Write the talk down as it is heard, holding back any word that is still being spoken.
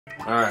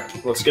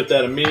Alright, let's get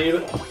that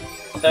amiibo.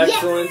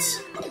 Excellent.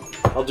 Yes.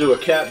 I'll do a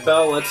cat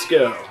bell. Let's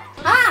go.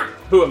 Ah!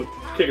 Ooh, I'm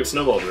kicking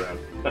snowballs around.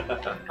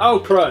 Oh,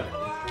 crud.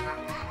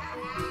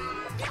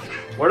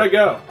 Where'd I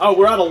go? Oh,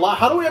 we're out of lives.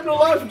 How do we have no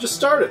lives? We just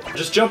started.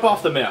 Just jump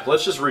off the map.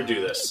 Let's just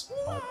redo this.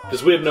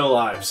 Because we have no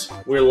lives.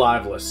 We're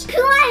liveless.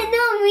 Come on,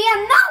 no, we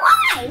have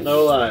no lives.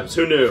 No lives.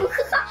 Who knew?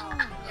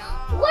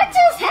 What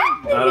just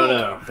happened? I don't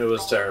know. It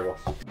was terrible.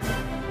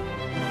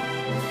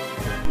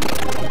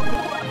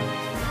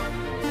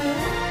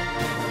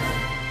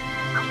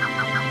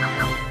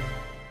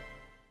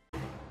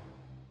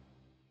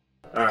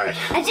 Alright.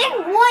 I think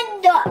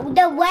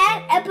the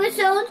last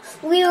episode,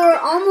 we were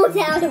almost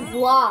out of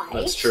lives.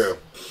 That's true.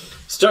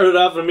 Started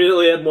off and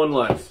immediately had 1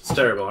 life. It's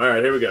terrible.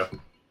 Alright, here we go.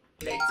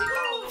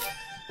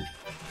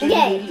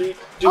 Okay.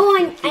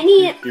 Oh, I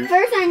need,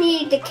 first I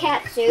need the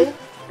cat suit.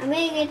 I'm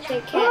gonna get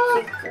the cat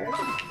suit first.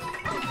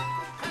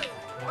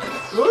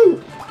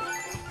 Woo!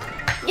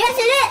 Yes,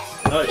 it is!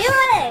 Nice. Do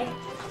it!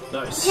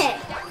 Nice. Okay.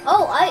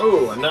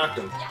 Oh, I knocked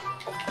him.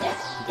 You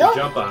Nope.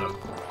 jump on him.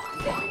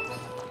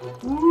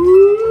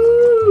 Woo!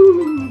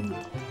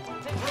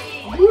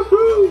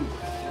 Woohoo!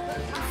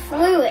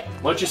 Flew it.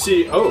 Why don't you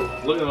see...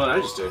 Oh, look at what I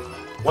just did.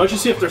 Why don't you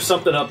see if there's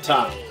something up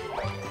top?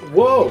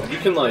 Whoa, you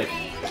can like...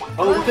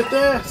 Oh, look at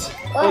that!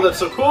 What? Oh, that's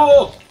so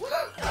cool!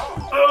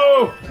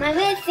 Oh! I'm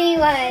gonna see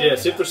what... Yeah,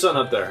 see if there's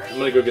something up there. I'm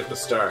gonna go get the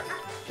star.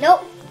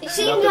 Nope. It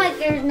seems Nothing. like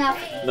there's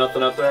nothing.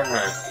 Nothing up there?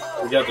 Alright.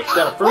 We got a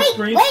first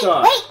green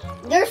star. Wait!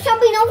 There's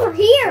something over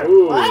here.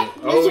 Ooh. What?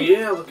 Oh,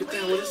 yeah, look at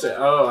that. What is that?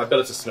 Oh, I bet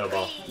it's a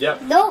snowball.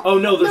 Yep. Nope. Oh,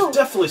 no, there's No.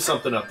 definitely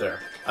something up there.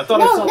 I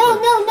thought I No, saw no,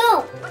 something.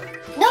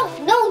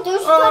 no,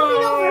 there's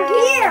something over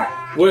here.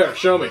 Where?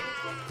 Show me.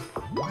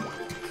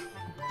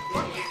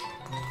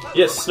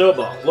 Yes,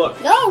 snowball. Look.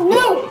 No.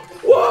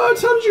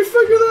 What? How did you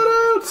figure that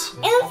out?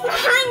 It was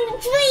behind the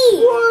tree.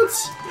 What?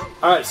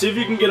 Alright, see if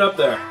you can get up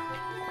there.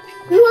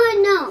 You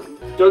wanna know?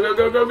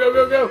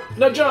 Go.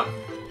 No, jump.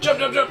 Jump.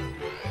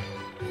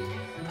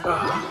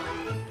 Ah,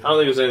 I don't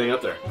think there's anything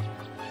up there.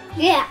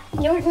 Yeah,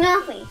 there was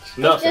nothing.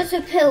 Nothing. It's just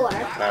a pillar.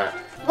 Alright.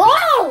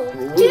 Whoa!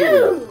 Ooh.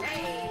 Dude!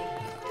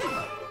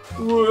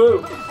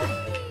 Whoa.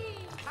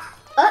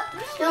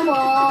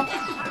 Snowball.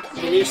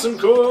 Give me some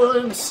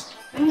coins.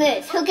 I'm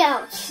gonna took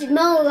out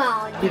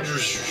Snowball.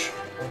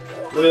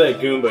 Look at that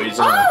Goomba. He's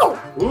on. Oh!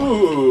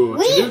 Ooh,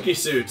 Wait. Tanuki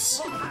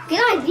suits.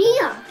 Good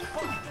idea.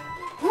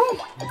 Whoa.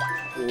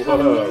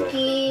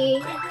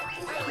 Tanuki.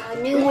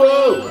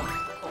 Whoa.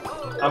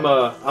 I'm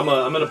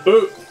in a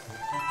boot.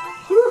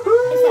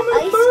 It's an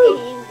ice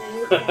skating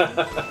boot.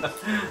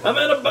 I'm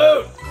in a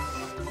boat.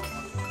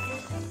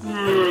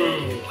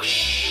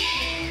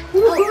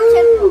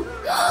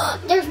 Oh,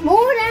 there's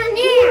more down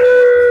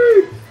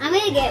there. I'm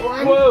gonna get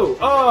one. Whoa!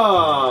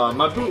 Ah,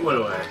 my boot went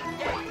away.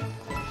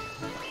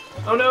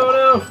 Oh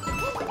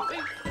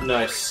no!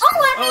 Nice.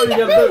 Oh, you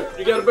got a boot.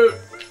 You got a boot.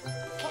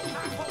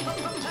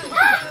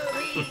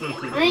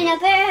 I'm in a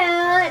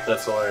boot.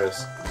 That's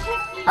hilarious.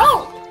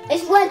 Oh,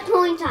 it's red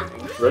coin time.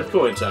 Red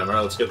coin time. All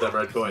right, let's get that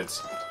red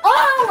coins.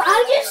 Oh,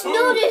 I just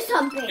noticed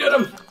something. Get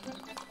him.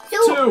 So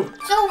 2,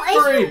 so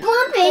 3, it's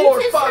bumping 4,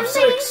 to 5,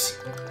 something. 6.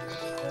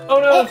 Oh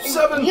no,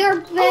 7.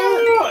 Your boot.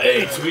 Oh,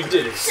 8. We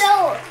did it. So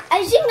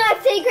I think I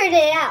figured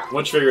it out.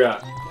 What'd you figure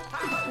out?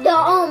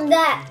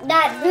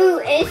 That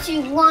boot is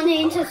you run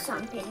into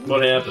something.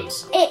 What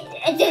happens? It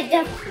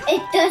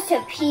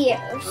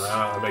disappears.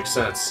 Ah, that makes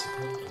sense.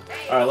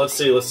 All right, let's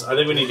see. I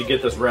think we need to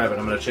get this rabbit.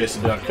 I'm gonna chase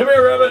him down. Come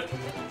here, rabbit.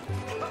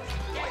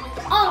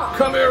 Oh.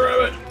 Come here,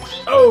 rabbit.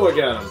 Oh, I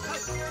got him.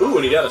 Ooh,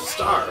 and he got a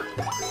star.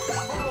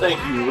 Thank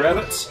you,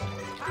 rabbits.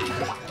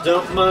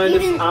 Don't mind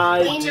if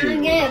I do. And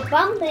I get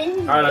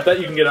bumping. All right, I bet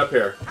you can get up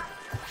here.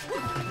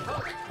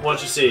 Why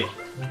don't you see?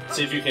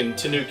 See if you can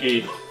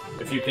Tanuki,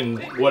 if you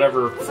can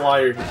whatever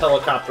fly your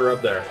helicopter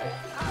up there.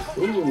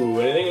 Ooh,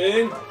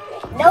 anything?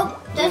 Nope,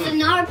 there's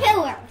another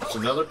pillar. It's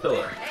another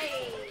pillar.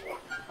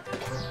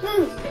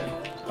 Hmm.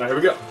 All right, here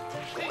we go.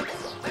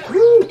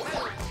 Woo!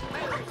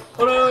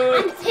 Oh no!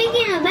 I'm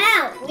taking them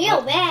out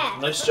real bad.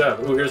 Nice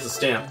job. Ooh, here's the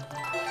stamp.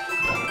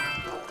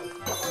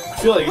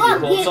 I feel like if you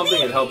hold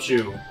something, it helps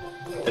you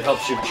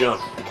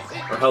jump,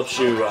 or helps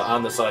you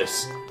on this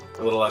ice.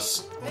 A little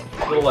less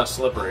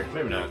slippery.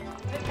 Maybe not.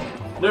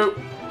 Nope.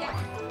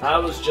 I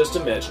was just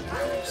imagining.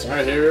 All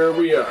right, here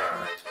we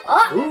are.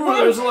 Ooh,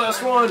 there's the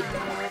last one.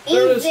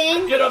 There it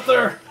is. Get up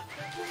there.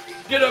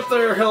 Get up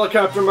there,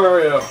 Helicopter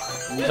Mario.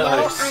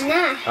 Nice. I'm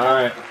not. All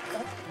right.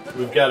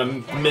 We've got a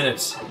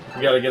minute.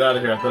 We gotta get out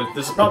of here. But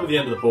this is probably the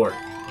end of the board.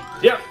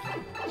 Yep.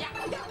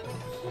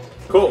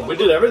 Cool. We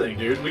did everything,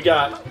 dude. We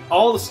got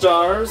all the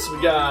stars. We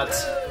got...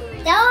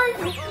 That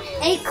was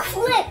a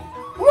clip.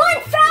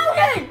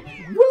 1,000!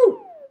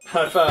 Woo!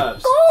 High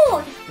fives.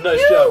 Gold!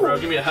 Nice job, bro.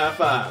 Give me a high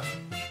five.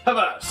 High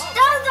fives.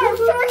 That was our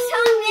first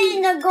time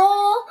getting the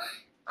goal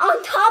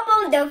on top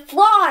of the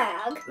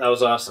flag. That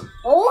was awesome.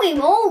 Holy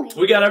moly.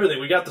 We got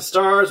everything. We got the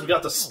stars. We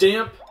got the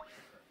stamp.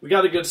 We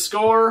got a good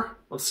score.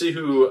 Let's see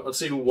who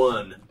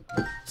won.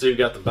 Let's see who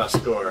got the best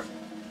score.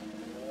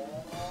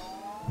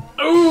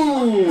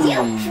 Ooh!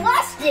 You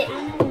crushed it!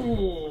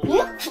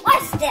 You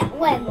crushed that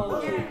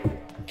level!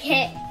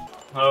 Okay.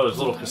 Oh, this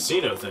little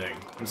casino thing.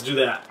 Let's do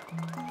that.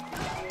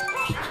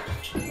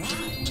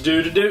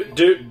 Do.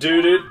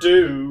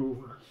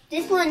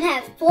 This one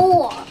has 4.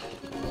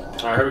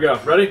 Alright, here we go.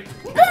 Ready?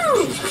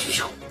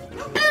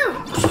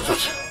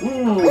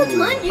 Ooh,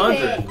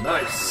 100.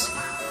 Nice.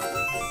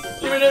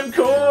 Give me them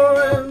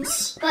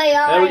coins.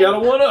 And we got a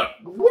 1-up.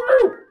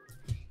 Woo!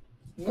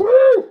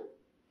 Woo!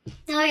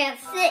 Now we have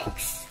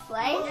 6,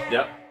 right?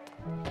 Yep.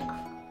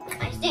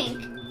 I think.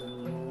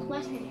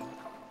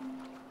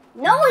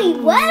 No,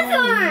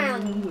 11!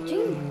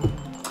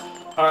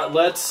 Alright,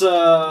 let's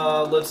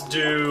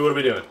do, what are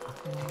we doing?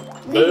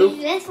 Boo?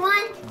 This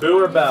one? Boo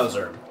or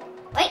Bowser?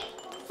 Wait,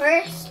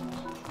 first.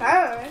 Or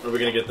are we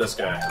gonna get this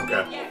guy?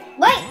 Okay.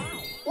 Wait,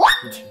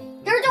 what?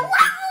 There's a level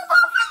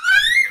over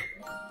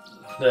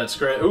there! That's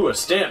great. Ooh, a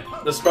stamp.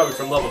 This is probably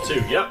from level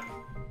 2. Yep.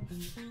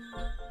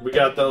 We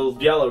got the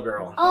yellow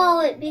girl.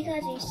 Oh, it's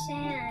because he's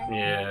sad.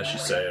 Yeah,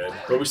 she's sad.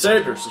 But we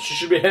saved her, so she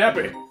should be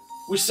happy.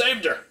 We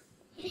saved her.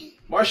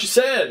 Why is she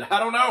sad? I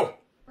don't know.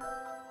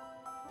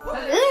 Who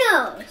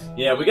knows?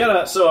 Yeah, we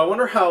gotta. So I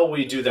wonder how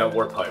we do that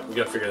warp pipe. We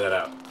gotta figure that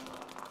out.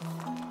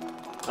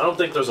 I don't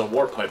think there's a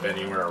warp pipe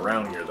anywhere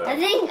around here, though. I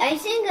think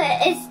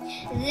it's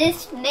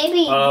this,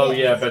 maybe. Oh, this.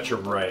 yeah, I bet you're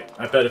right.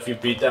 I bet if you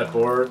beat that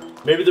board,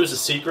 maybe there's a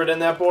secret in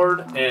that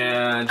board,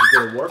 and you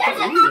get a warp pipe.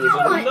 Ooh, there's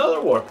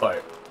another warp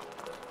pipe.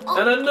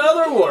 And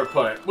another warp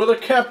pipe with a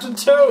Captain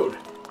Toad.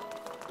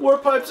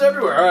 Warp pipes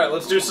everywhere. All right,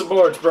 let's do some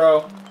boards,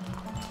 bro.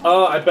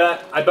 Oh, I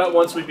bet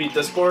once we beat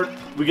this board,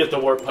 we get the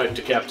warp pipe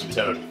to Captain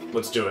Toad.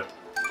 Let's do it.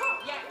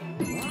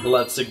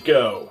 Let's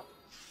go.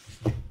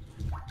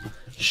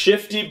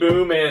 Shifty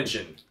Boo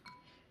Mansion.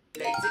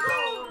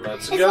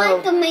 Let's go. It's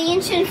like the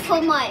mansion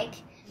from like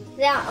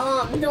that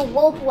the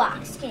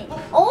Roblox game.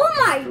 Oh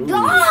my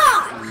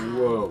god!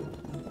 Whoa.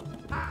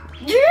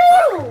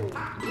 Dude!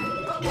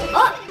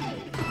 Oh.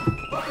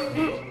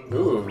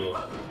 Ooh.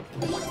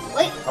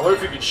 Wait. I wonder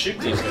if you could shoot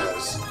these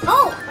guys.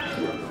 Oh!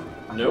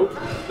 Nope.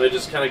 They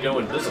just kind of go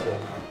invisible.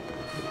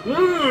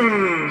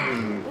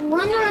 Mmm.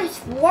 Wondrous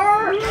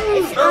work.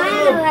 It's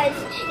kind of like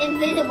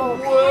invisible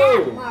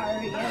cat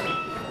Mario.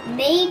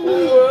 Maybe.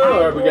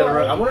 Whoa, we gotta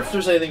run. I wonder if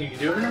there's anything you can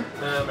do here.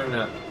 No, maybe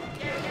not.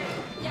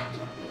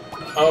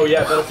 Oh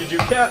yeah, I bet if you do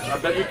cat, I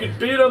bet you could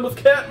beat him with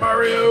Cat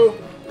Mario.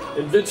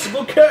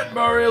 Invincible Cat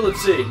Mario.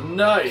 Let's see.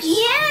 Nice.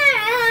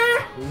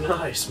 Yeah.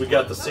 Nice. We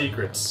got the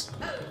secrets.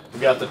 We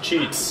got the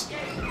cheats.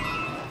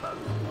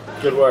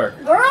 Good work.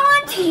 We're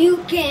on to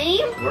you,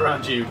 game. We're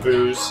on to you,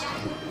 Boos.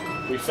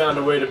 We found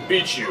a way to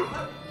beat you.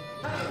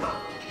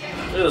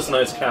 Look at this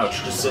nice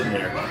couch just sitting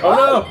there. Oh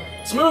no!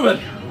 It's moving!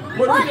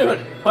 What are we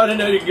doing? I didn't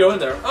know you could go in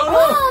there. Oh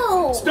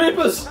no! It's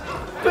Peepus!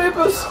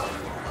 Peepus!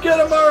 Get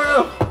him,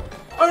 Mario!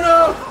 Oh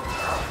no!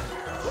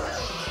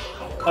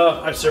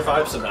 Oh, I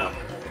survived somehow.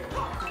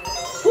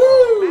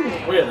 Woo!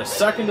 We had a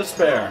second to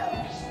spare.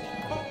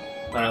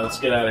 Alright, let's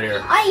get out of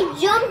here. I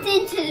jumped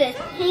into this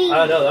thing.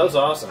 I know, that was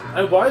awesome.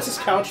 Hey, why is this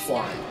couch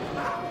flying?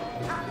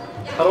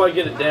 How do I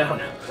get it down?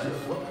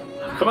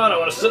 Come on, I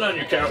want to sit on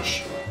your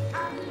couch.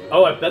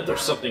 Oh, I bet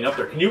there's something up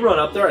there. Can you run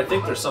up there? I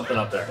think there's something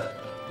up there.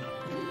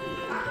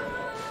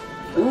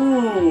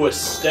 Ooh, a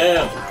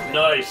stamp.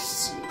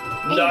 Nice.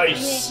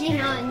 Nice.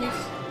 Hang on this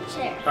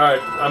chair.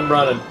 Alright, I'm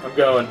running. I'm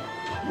going.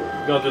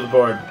 I'm going through the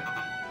board.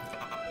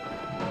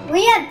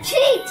 We have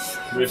cheats!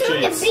 We have so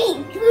cheats. We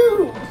can beat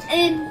Boos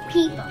and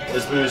people.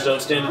 These Boos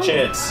don't stand a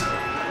chance.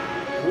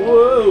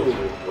 Whoa!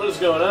 What is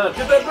going on?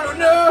 Get that Boo!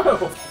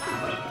 No!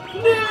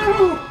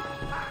 No!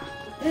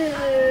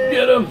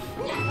 Get him!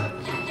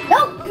 No,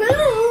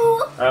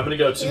 Boo! I'm gonna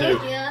go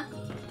Tanuki. Yeah.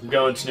 I'm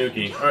going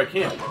Tanuki. Alright,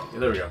 can't. Yeah,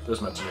 there we go.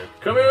 There's my Tanuki.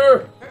 Come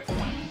here!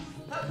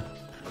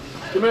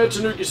 Come here,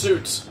 Tanuki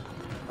suits.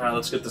 Alright,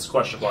 let's get this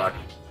question block.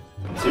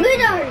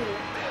 Where are you?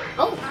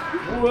 Oh.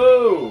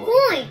 Whoa!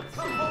 Coins.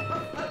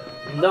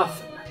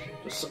 Nothing.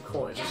 Just some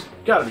coins. There's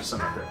gotta be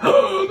something up there.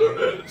 Oh, there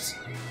it is.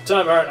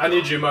 Time, alright, I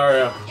need you,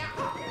 Mario.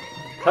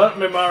 Help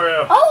me,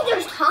 Mario. Oh,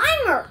 there's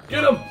timer.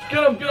 Get him!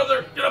 Get him! Get up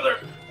there! Get up there!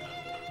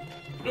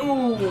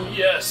 Ooh,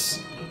 yes!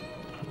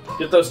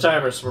 Get those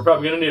timers. We're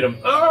probably gonna need them.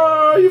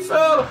 Oh, you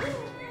fell!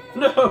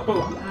 No!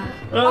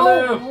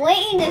 Oh, no!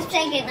 Wait a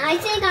second. I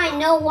think I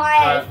know why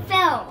I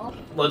fell.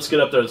 Let's get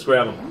up there. Let's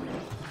grab them.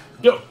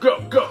 Go,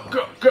 go, go,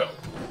 go, go!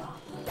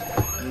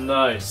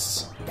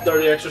 Nice.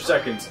 30 extra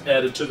seconds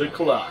added to the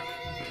clock.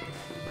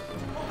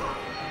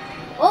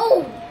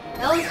 Oh!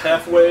 That was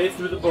Halfway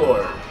through the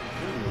board.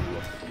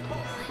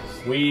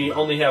 We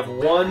only have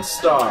 1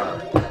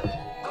 star.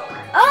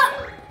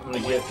 oh! I'm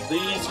gonna get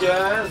these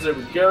guys. There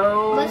we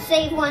go. Let's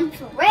save one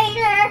for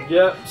later.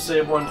 Yep,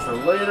 save one for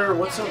later.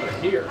 What's over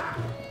here?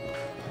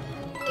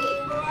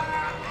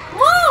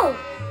 Whoa!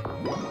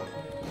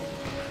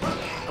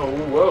 Oh,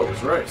 whoa,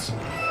 it's rice.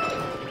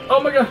 Oh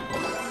my god!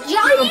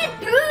 Giant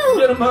Boo!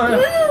 Get him, Mario!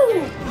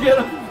 Boo! Get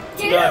him!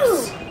 Dude!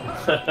 Nice.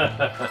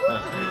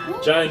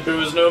 Giant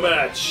Boo is no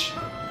match.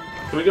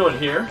 Can we go in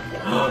here?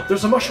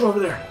 There's a mushroom over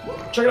there.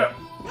 Check it out.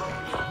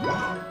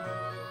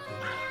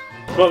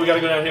 Come on, we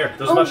gotta go down here.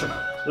 There's a mushroom.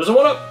 There's a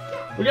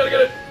 1-up. We gotta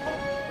get it.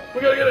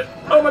 We gotta get it.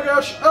 Oh my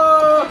gosh.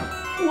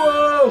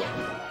 Whoa.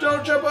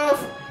 Don't jump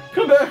off.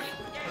 Come back.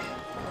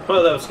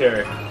 Oh, that was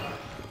scary.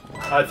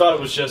 I thought it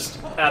was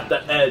just at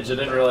the edge. I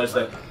didn't realize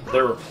that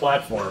there were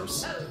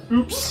platforms.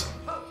 Oops.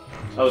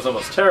 That was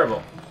almost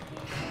terrible.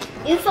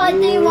 You thought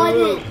there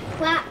wasn't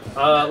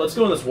platforms. Let's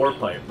go in this warp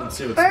pipe. Let's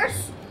see what's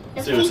First,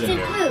 the see what's piece in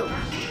of here. food.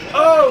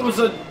 Oh,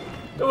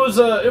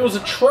 it was a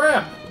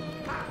trap.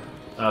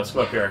 Let's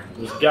go up here.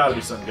 There's gotta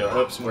be something good.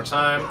 Oops, more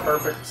time.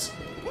 Perfect.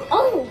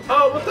 Oh.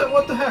 Oh,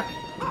 what the heck?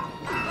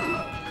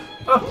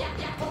 Oh.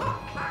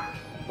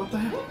 What the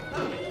heck?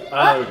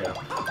 There we go.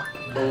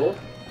 Cool.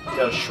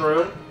 Got a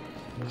shroom.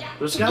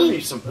 There's gotta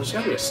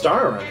be a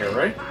star around here,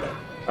 right?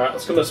 Alright,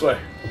 let's come this way.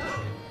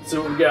 Let's see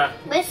what we got.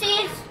 Let's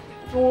see if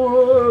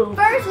Whoa.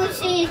 first let's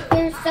see if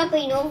there's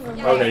something over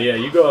there. Okay, yeah,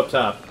 you go up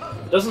top.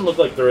 Doesn't look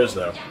like there is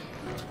though. I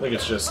think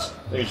it's just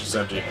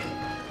empty.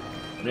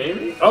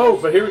 Maybe? Oh,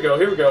 but here we go,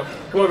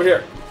 Come over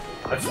here.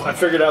 I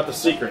figured out the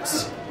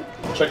secrets.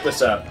 Check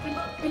this out.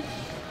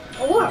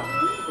 Oh.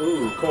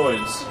 Ooh,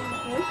 coins.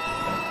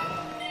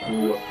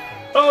 Ooh.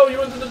 Oh, you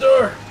went to the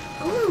door!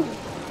 Ooh.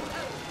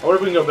 I wonder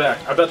if we can go back.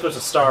 I bet there's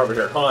a star over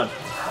here. Hold on.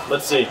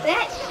 Let's see. There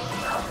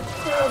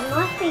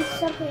must be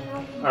something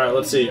over there. Alright,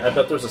 let's see. I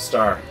bet there's a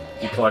star.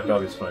 You collect all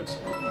these coins.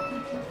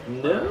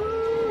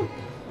 No.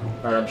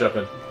 Alright, I'm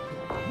jumping.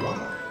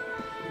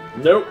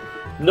 Nope.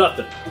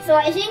 Nothing. So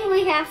I think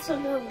we have to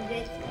move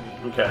this way.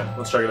 Okay,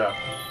 let's check it out.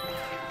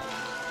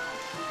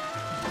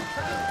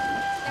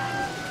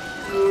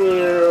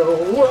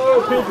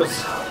 Whoa,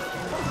 peepus.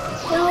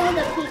 Kill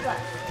the people.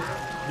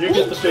 You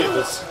get the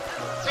peepus.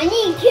 I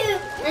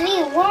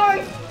need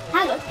words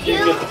how to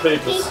kill You get the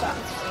peepus. people.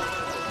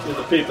 You're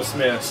the peepus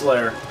man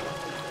slayer.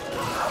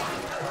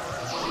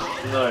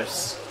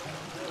 Nice.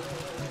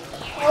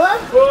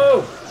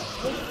 Whoa!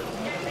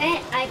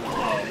 I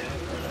can.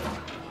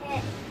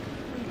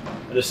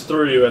 I just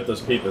threw you at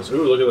those peepus.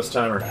 Ooh, look at this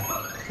timer.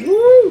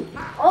 Woo!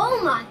 Oh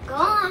my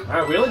god.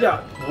 Alright, we only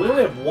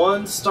have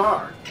 1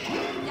 star.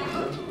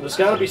 There's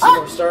gotta be some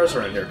more stars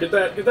around here. Get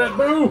that,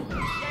 boo!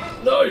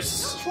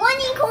 Nice!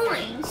 20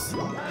 coins.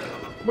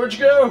 Where'd you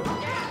go?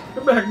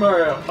 Come back,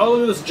 Mario. Oh,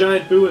 look at this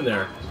giant boo in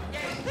there.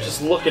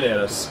 Just looking at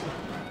us.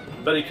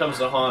 I bet he comes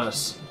to haunt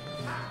us.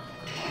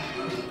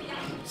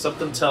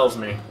 Something tells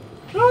me.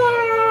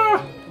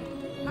 Ah!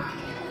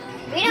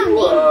 We don't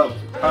need.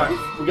 Alright,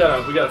 we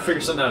gotta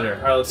figure something out here.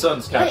 Alright, let's sit on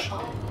this couch.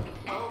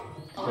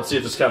 Let's see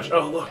if this couch.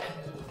 Oh, look.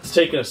 It's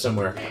taking us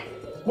somewhere.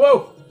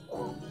 Whoa!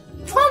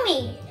 For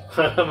me.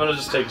 I'm gonna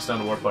just take us down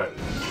the warp pipe.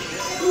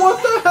 What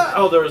the heck?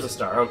 Oh, there is a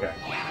star. Okay.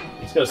 I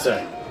was gonna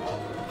say.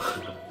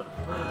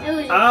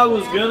 I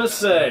was gonna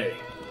say.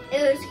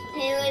 It was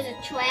a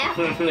trap.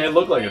 It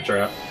looked like a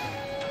trap.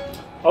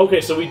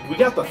 Okay, so we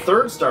got the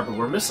 3rd star, but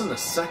we're missing the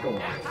 2nd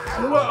one.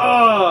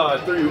 Whoa!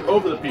 I threw you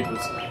over the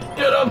peepers.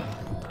 Get him!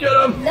 Get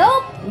him!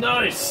 Nope.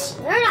 Nice!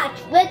 They're not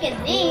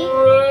tricking me.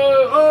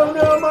 Oh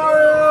no,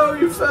 Mario!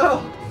 You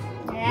fell!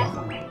 Yeah.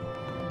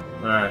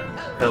 Alright,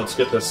 hey, let's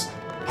get this.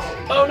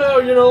 Oh no,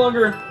 you're no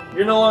longer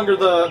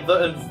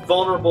the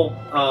invulnerable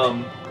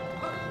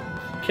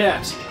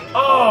cat.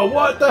 Oh,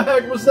 what the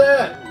heck was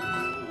that?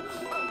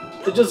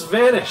 It just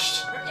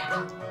vanished.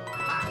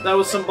 That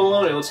was some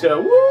baloney. Let's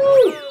go.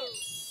 Woo!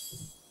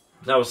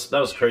 That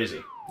was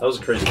crazy. That was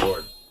a crazy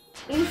board.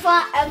 You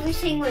thought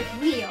everything was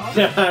real.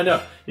 Yeah, I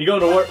know. You go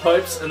into warp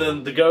pipes and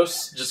then the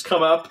ghosts just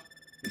come up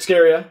and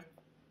scare you.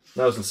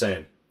 That was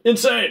insane.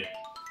 Insane!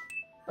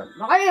 But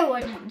Mario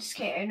wasn't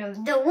scared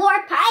of the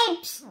warp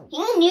pipes.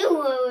 He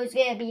knew it was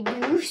gonna be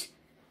loose.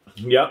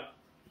 Yep.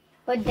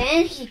 But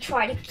then he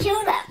tried to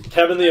kill them.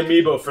 Having the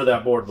amiibo for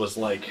that board was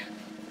like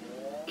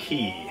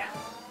key.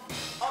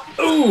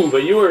 Ooh,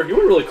 but you were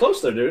really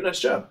close there, dude. Nice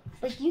job.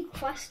 But you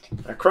crushed.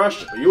 I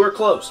crushed it, but you were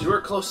close. You were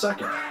a close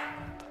second.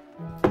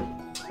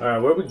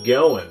 Alright, where are we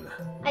going?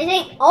 I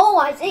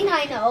think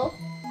I know.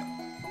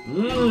 I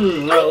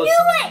knew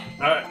it!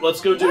 Alright,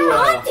 let's go do We're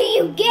on to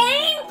you,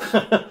 game!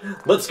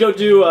 let's go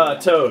do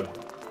Toad.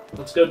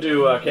 Let's go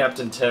do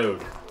Captain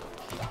Toad.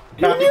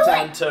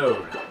 Captain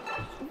Toad.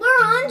 We're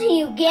on to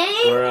you,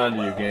 game! We're on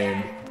to you,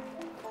 game.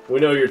 We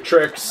know your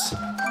tricks.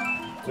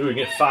 Ooh, we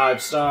get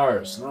 5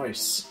 stars.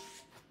 Nice.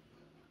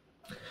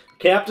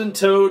 Captain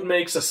Toad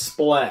makes a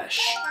splash.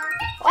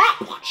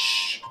 What?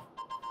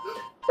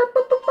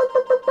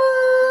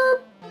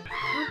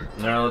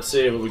 Now let's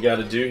see what we got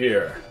to do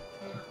here.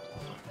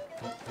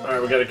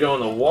 Alright, we got to go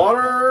in the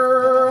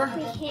water.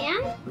 We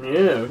can?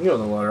 Yeah, we can go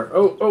in the water.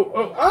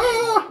 Oh,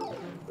 ah!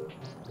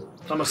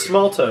 I'm a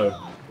small toad.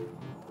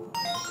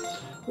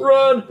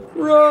 Run!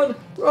 Run!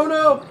 Oh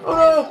no!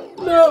 Oh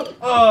no! No!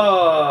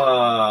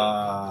 Ah!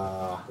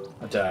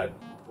 I died.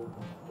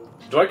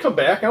 Do I come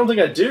back? I don't think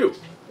I do.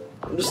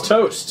 I'm just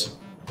toast.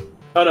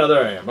 Oh no,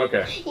 there I am.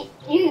 Okay.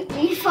 You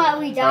thought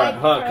we died.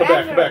 Alright,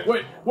 come back.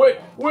 Wait!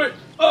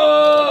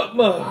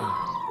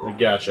 I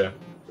gotcha.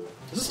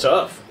 This is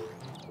tough.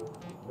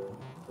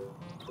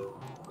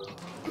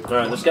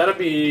 Alright, there's gotta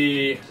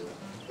be...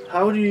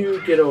 How do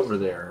you get over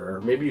there?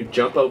 Or maybe you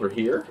jump over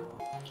here?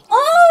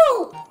 Oh!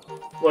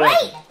 What?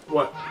 Wait!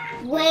 What?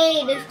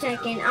 Wait a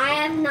second. I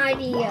have an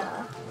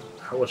idea.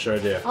 What's your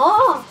idea?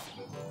 Oh!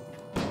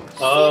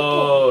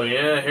 Oh,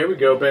 yeah, here we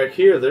go, back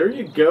here. There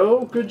you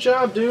go. Good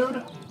job,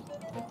 dude.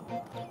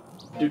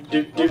 Alright,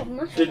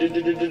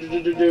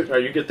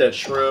 you get that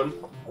shroom.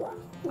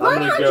 I'm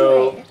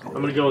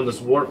gonna go in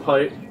this warp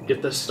pipe,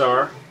 get this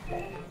star.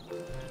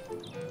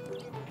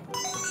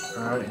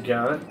 Alright,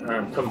 got it.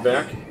 Alright, I'm coming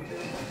back.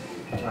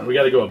 Alright, we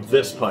gotta go up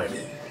this pipe.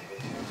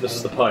 This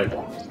is the pipe.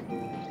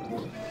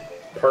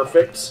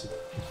 Perfect.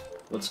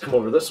 Let's come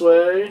over this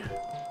way.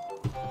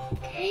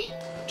 Okay.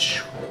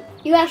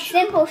 You have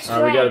simple strength.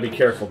 Alright, we gotta be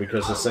careful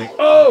because this thing.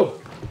 Oh!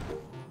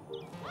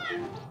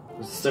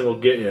 This thing will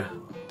get you.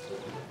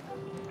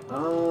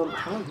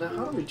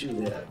 How do we do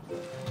that?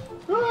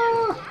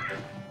 Ah!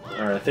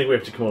 Alright, I think we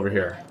have to come over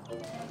here.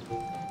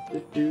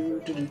 What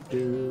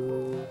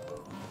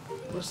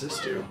does this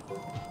do?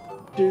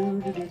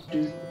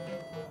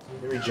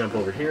 Maybe jump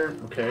over here.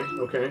 Okay,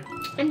 okay.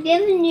 I'm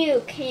giving you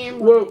a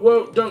camera. Whoa,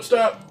 whoa, don't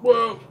stop!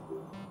 Whoa!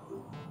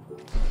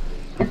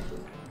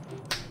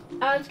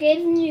 I was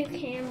giving you a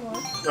camera.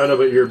 I know,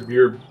 but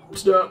you're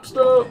stop!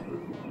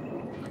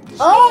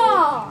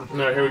 Oh!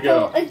 Alright, here we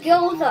go. So it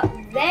goes up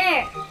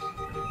there.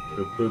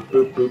 Boop, boop,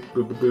 boop, boop,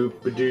 boop, boop,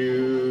 boop,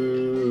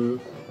 doo.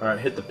 Alright,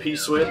 hit the P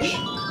switch.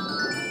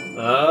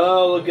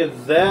 Oh, look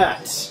at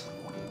that!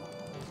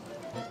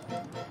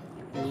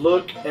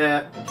 Look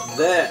at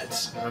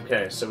that!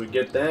 Okay, so we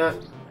get that.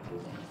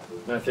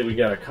 I think we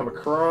gotta come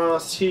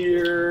across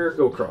here,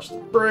 go across the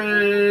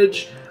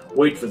bridge,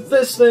 wait for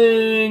this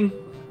thing,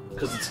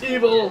 because it's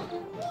evil.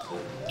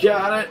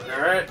 Got it.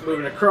 Alright,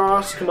 moving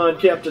across. Come on,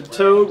 Captain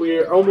Toad. We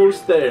are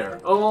almost there.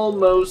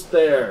 Almost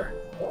there.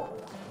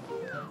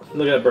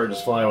 Look at that bird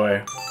just fly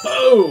away.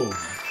 Boom!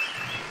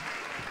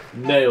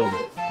 Nailed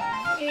it.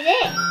 You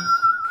did.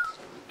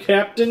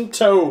 Captain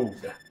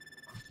Toad.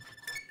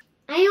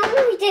 I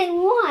only did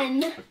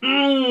one.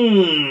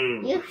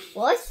 Mmm. You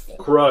forced it.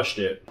 Crushed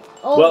it.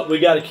 Oh. Well, we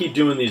got to keep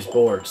doing these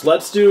boards.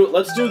 Let's do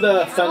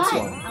the fence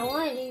one. I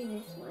want to do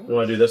this one. You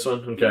want to do this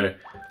one? Okay.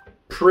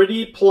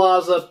 Pretty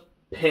Plaza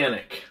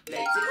Panic.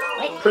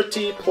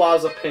 Pretty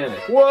Plaza Panic.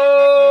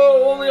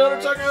 Whoa! Only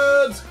 100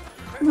 seconds!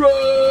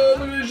 Run!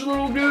 Look at these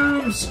little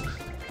goobs!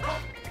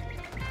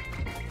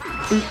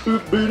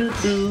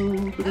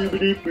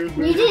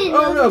 You didn't.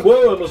 Oh no!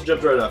 Whoa! I almost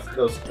jumped right off.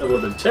 That would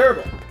have been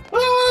terrible. Ah!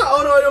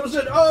 Oh no! I almost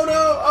did. Oh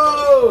no!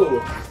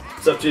 Oh!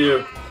 It's up to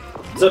you.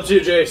 It's up to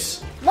you,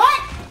 Jayce. What?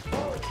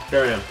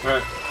 Here I am. All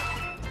right.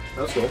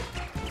 That's cool.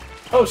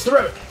 Oh, it's the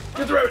rabbit!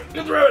 Get the rabbit!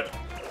 Get the rabbit!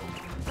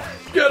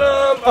 Get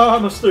him! Oh, I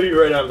almost threw you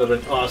right out.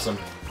 That'd been awesome.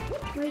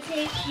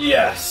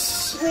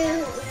 Yes!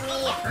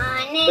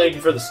 Thank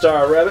you for the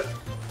star, rabbit.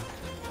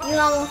 You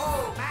almost.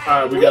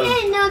 Alright, we got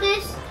didn't know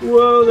this.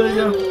 Whoa, there you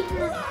go.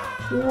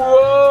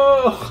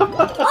 Whoa!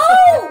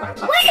 Oh!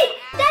 Wait!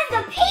 That's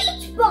a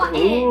peach button!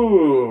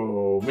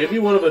 Ooh, maybe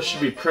one of us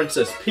should be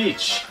Princess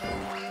Peach.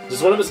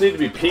 Does one of us need to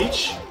be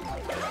Peach?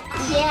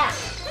 Yeah.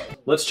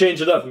 Let's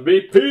change it up and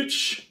be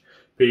Peach.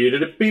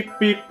 Beep, beep,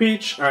 beep,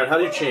 Peach. Alright, how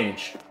do you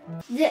change?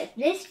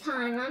 This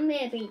time, I'm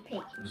gonna be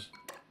Peach.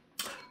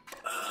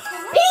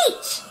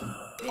 Peach!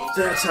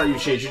 That's how you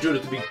change. You do it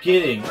at the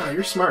beginning. Wow,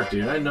 you're smart,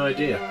 dude. I had no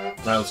idea.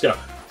 Alright, let's go.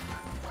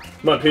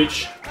 Come on,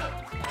 Peach.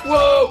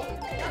 Whoa!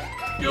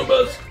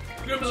 Goombas!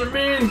 Goombas are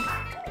mean!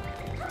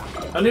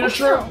 I need a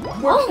shrimp!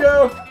 Let's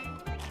go!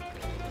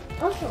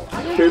 Also,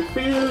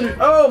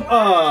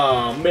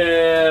 Oh,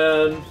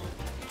 man!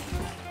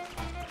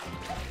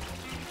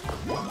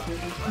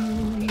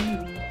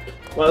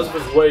 Well, this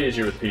was way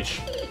easier with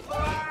Peach.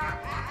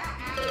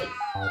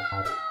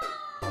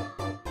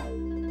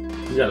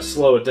 You gotta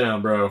slow it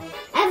down, bro.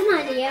 I have an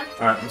idea.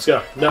 Alright, let's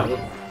go. No.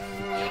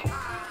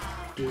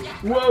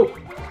 Whoa!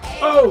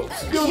 Oh!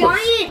 Goombas!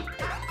 Giant!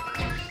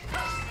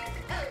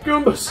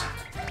 Goombas!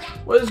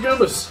 What is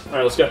Goombas?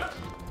 Alright, let's go.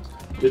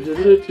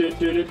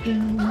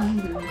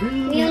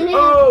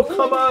 Oh,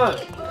 come on!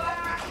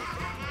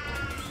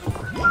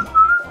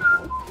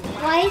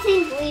 Why is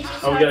he bleeding?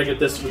 Oh, we gotta get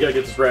this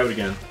rabbit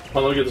again.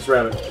 Hold on, let me get this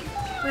rabbit.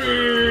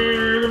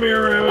 Give me a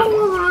rabbit.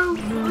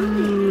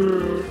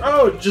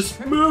 Oh, it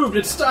just moved.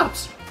 It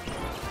stops.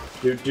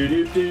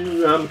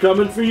 I'm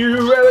coming for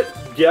you, rabbit.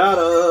 Got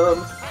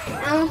him.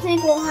 I don't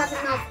think we'll have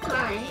enough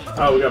time.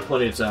 Oh, we got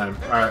plenty of time.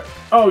 All right.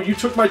 Oh, you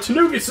took my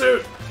Tanuki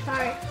suit.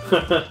 Sorry.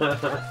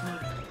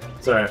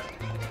 It's all right.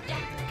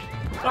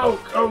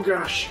 Oh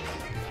gosh.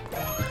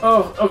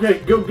 Oh, okay.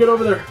 Go get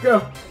over there.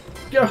 Go.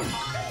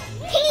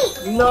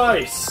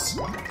 Nice.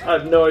 I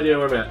have no idea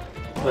where I'm at.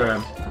 There I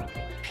am.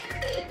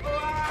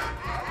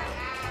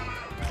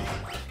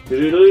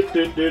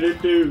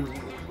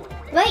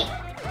 Wait.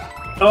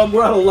 Oh,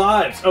 we're out of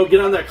lives. Oh, get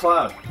on that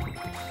cloud.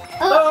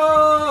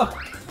 Oh.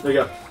 There you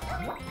go.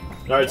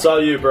 Alright, it's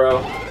all you,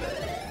 bro.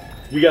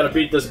 You gotta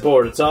beat this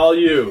board. It's all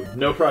you.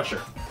 No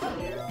pressure.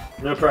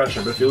 No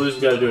pressure, but if you lose,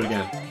 we gotta do it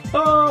again.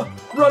 Oh!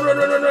 Run!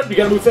 You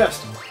gotta move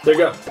fast. There you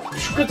go.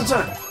 Get the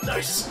time.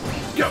 Nice.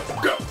 Go.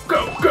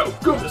 go,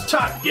 Gooma's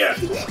time, yeah.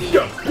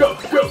 Go, go,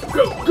 go,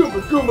 go,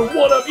 Gooma, Gooma,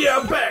 what up? Yeah,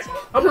 I'm back.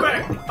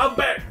 I'm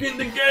back in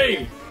the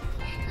game.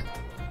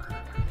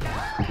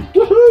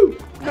 Woohoo!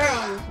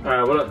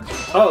 Alright, what up?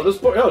 Oh, this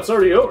boy, oh, it's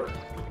already over.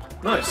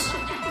 Nice.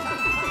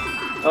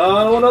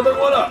 Another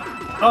one up.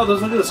 Oh,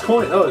 look at this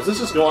coin. Oh, does this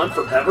just go on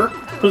forever?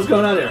 What's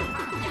going on here?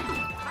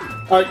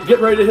 Alright, get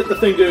ready to hit the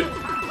thing, dude.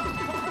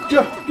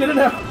 Go, get it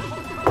now.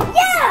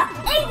 Yeah!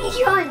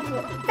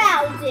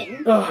 80,000.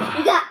 We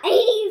got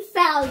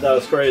 80,000. That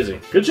was crazy.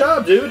 Good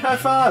job, dude. High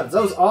fives.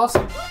 That was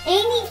awesome.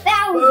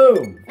 80,000.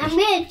 Boom. I'm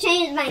gonna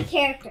change my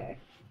character.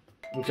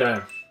 Okay.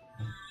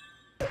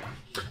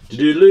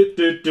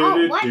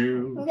 Oh, what?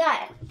 We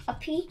got a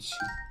peach.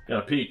 Got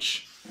a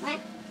peach. What?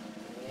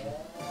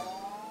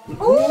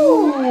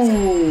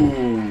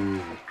 Ooh.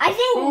 I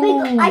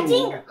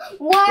think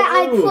why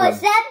I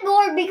pressed that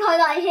board because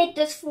I hit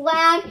this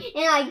flag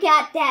and I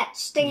got that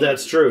stamp.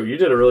 That's true. You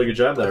did a really good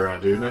job that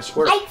round, dude. Nice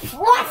work. I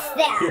crushed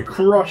that. You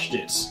crushed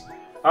it.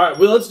 Alright,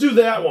 well, let's do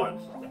that one.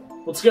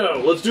 Let's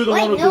go. Let's do the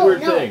one with the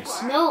weird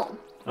things. No.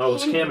 Oh,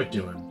 what's Kamek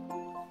doing?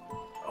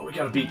 Oh, we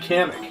gotta beat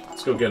Kamek.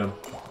 Let's go get him.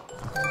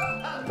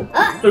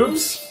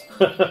 Oops.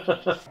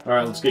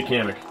 Alright, let's get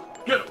Kamek.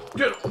 Get him,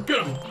 get him, get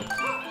him.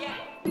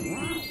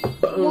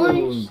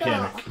 Boom,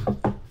 Kamek.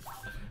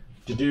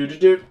 Do.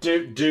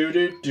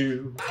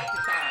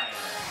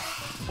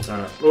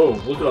 Alright. Oh,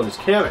 look at all these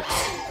Kameks.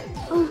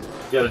 You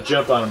gotta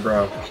jump on them,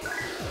 bro.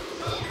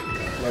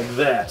 Like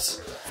that.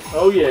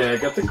 Oh yeah, I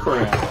got the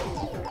crown.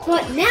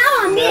 But now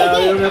I'm Now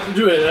you don't have to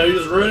do it. Now you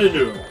just run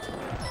into him.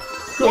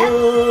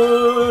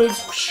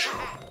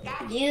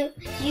 Yep.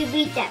 You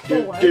beat that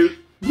board.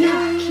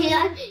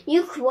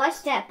 You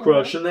crushed that board.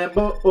 Crushing that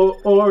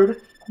board.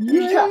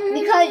 Yeah.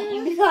 Because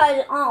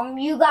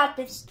you got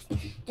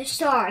the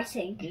star, I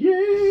think.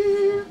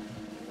 Yeah.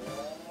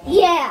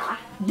 Yeah.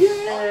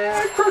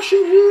 Yeah,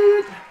 crushing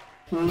it.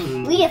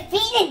 We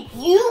defeated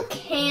you,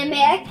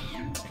 Kamek.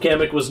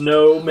 Kamek was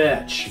no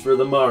match for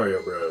the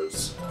Mario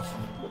Bros.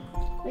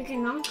 We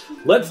cannot.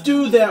 Let's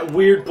do that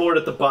weird board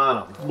at the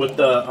bottom with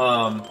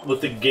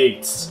the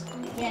gates.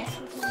 Yes.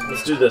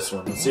 Let's do this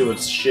one. Let's see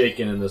what's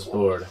shaking in this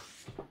board.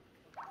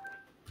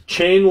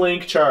 Chain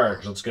link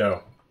charge. Let's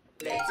go.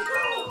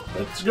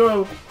 Let's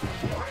go.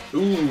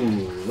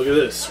 Ooh, look at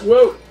this.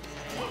 Whoa.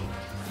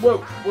 Whoa.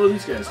 What are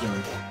these guys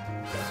doing?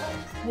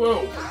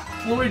 Whoa.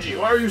 Luigi,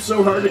 why are you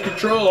so hard to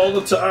control all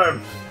the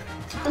time?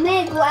 I'm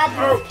gonna grab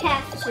this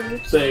cat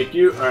suit. Thank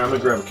you. Alright, I'm gonna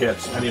grab a cat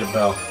suit. I need a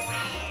bell.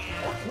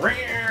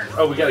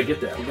 Oh, we gotta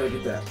get that. We gotta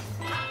get that.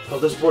 Oh,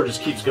 this board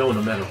just keeps going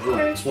no matter what.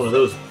 It's one of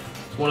those.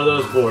 It's one of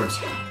those boards.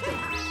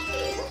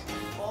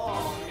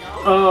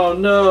 Oh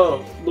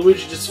no!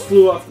 Luigi just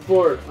flew off the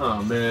board.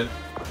 Oh man.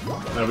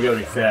 Alright, we gotta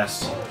be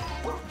fast.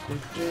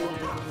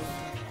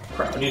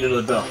 Crap, I need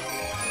another bell.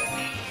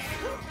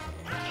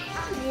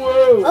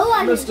 Whoa! Oh,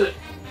 I missed it.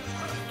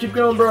 Keep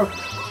going, bro.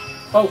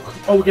 Oh,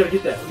 we gotta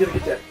get that. We gotta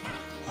get that.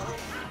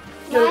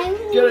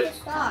 Get it.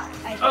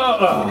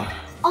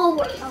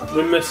 Oh,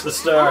 we missed the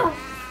star.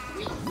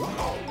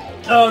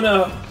 Oh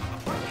no!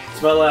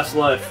 It's my last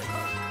life.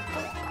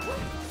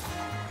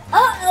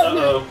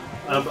 Uh-oh.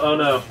 Oh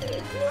no.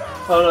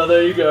 Oh no,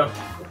 there you go. You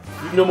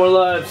have no more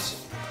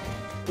lives.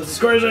 This is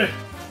crazy.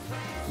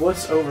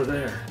 What's over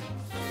there?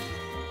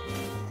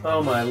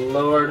 Oh my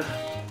lord.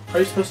 How are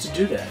you supposed to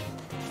do that?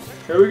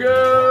 Here we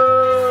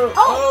go!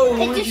 Oh,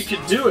 Luigi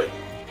can do it!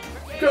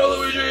 Go,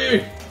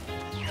 Luigi!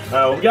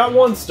 Alright, we got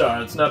 1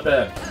 star. It's not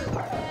bad.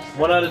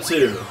 1 out of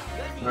 2.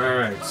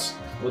 Alright.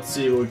 Let's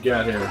see what we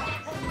got here.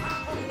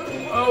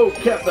 Oh,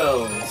 cat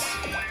bells!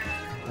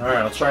 Alright,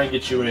 I'll try and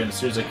get you in as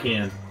soon as I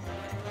can.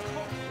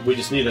 We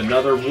just need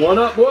another 1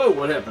 up. Whoa,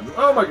 what happened?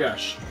 Oh my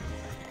gosh.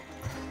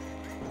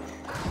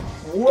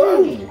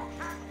 Whoa!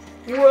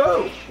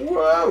 Whoa!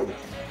 Whoa!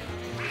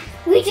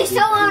 We just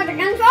so under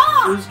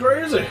control! This is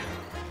crazy.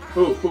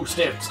 Ooh,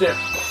 stamp.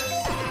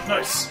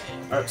 Nice.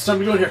 Alright, it's time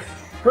to go in here.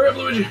 Hurry up,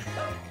 Luigi.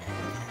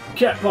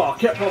 Cat paw,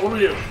 what do we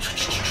do?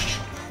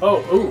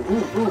 Oh, ooh.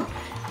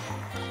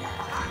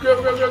 Go,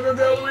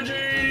 Luigi!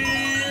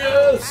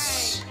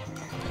 Yes!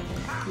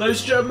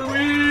 Nice job,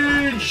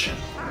 Luigi!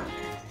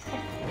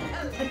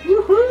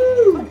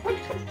 Woohoo!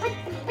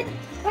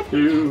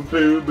 Boo,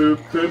 boo, boo,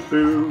 boo,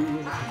 boo.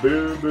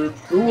 Boo, boo.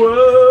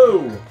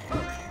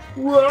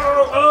 Whoa!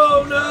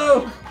 Oh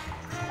no!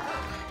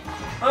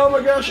 Oh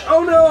my gosh!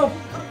 Oh no!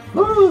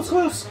 Oh, that's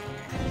close!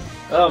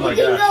 Oh my gosh!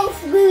 You can go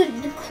through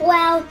the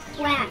cloud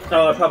flat.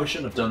 Oh, I probably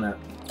shouldn't have done that.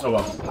 Oh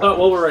well. Oh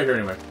well, we're right here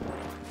anyway.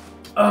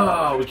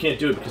 Oh, we can't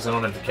do it because I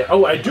don't have the cat.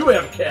 Oh, I do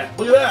have a cat.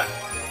 Look at that.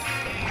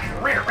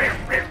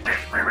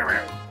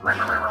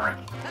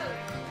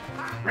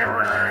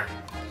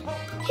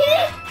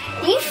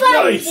 You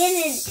thought Nice.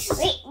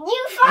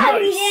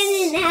 we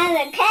didn't have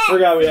a cat.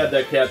 Forgot we had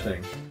that cat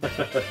thing.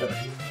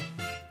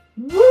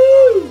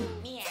 Woo!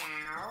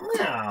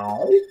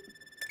 Meow.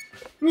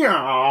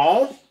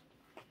 Meow.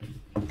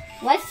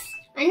 What?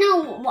 I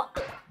know what?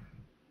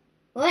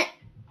 What?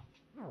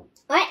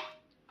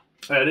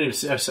 I didn't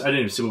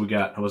even see what we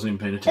got. I wasn't even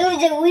paying attention. It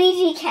was a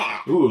Luigi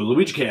cat. Ooh,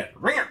 Luigi cat.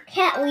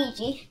 Cat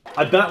Luigi.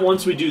 I bet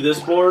once we do this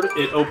board,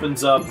 it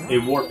opens up a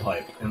warp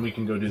pipe, and we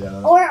can go do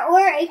that. Or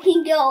it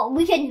can go.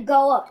 We can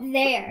go up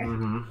there.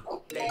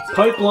 Mm-hmm.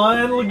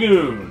 Pipeline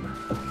Lagoon.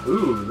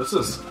 Ooh, this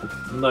is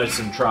nice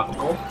and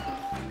tropical. Look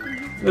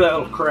at that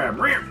little crab.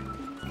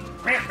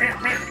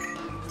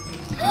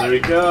 There we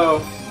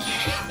go.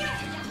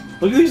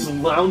 Look at these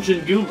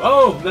lounging goop.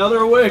 Oh, now they're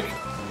awake.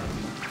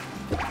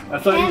 I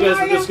thought you guys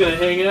were just gonna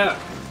hang out.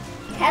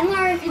 Cat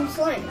Mario can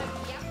swim.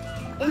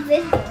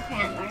 Invisible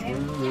Cat Mario.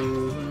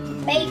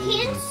 But you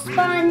can't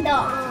spawn the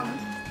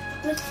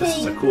This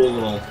is a cool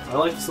little. I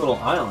like this little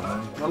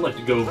island. I'd like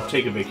to go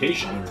take a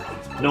vacation here.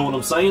 Know what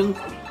I'm saying?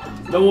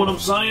 Know what I'm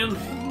saying?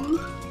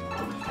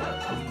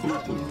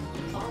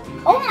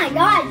 Oh my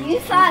God! You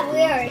thought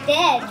we were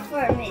dead for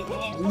a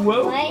minute.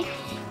 Whoa! Right?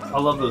 I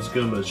love those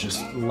Goombas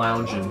just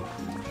lounging.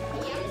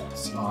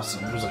 It's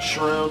awesome. There's a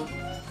shroom.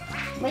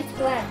 Let's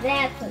grab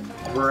that.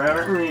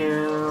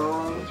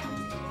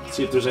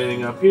 See if there's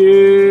anything up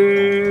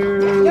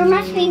here. There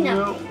must be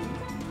nothing.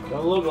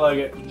 Don't look like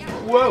it.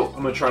 Whoa!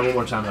 I'm gonna try one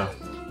more time though.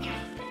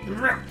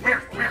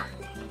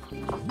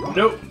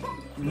 Nope.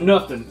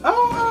 Nothing.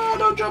 Oh,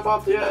 don't jump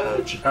off the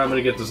edge. I'm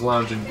gonna get this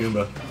lounging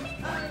Goomba.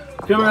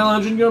 Come here,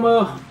 lounging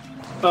Goomba.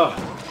 Oh.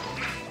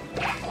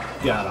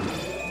 Got him.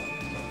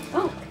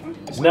 Oh.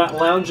 He's not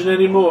lounging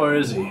anymore,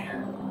 is he?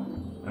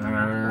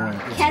 Alright,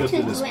 let's go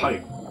through this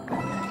pipe.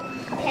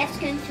 Cats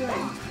can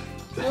swim.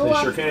 They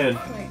sure can.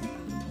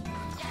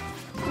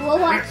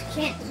 Robots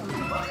can't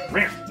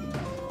swim.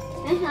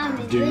 That's not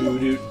invisible.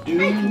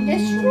 I can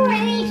destroy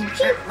these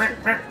chips.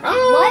 Oh,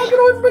 get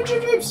away from my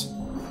chips!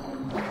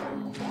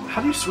 How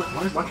do you swim?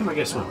 Why can't I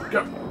get swim?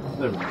 Go.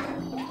 There we go.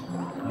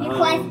 You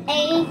press A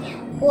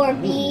or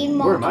B.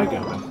 Where am I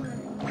going?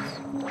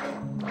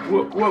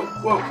 Whoa, whoa,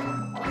 whoa.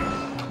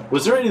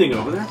 Was there anything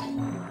over there?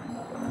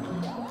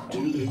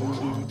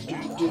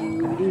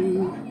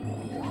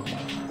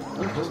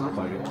 Oh, it doesn't look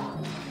like it.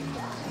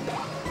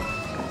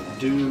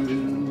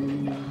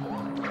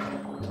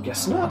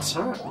 Guess not.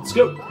 Alright, let's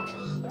go.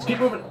 Let's keep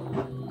moving.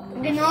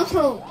 You can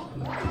also...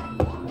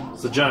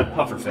 It's a giant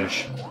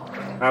pufferfish.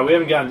 Alright, we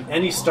haven't gotten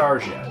any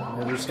stars yet.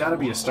 There's gotta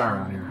be a star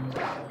around here.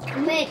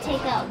 I'm gonna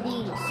take out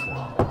these.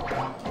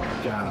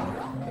 Got him.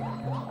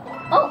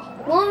 Oh,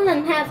 one of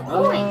them have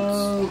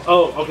coins.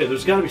 Oh, okay,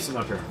 there's gotta be some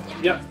up here.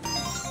 Yep.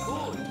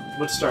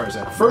 What star is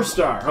that? First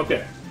star.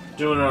 Okay.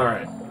 Doing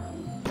alright.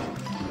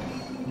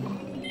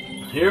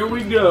 Here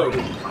we go.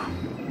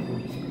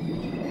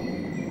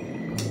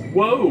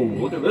 Whoa,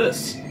 look at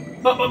this.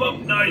 Up, up, up.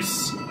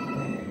 Nice.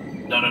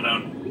 Down, down,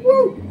 down.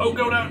 Woo! Oh,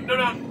 go down, go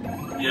down.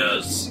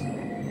 Yes.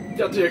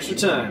 Got the extra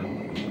time.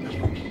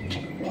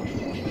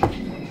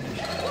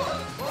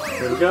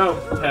 Here we go.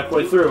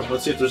 Halfway through.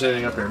 Let's see if there's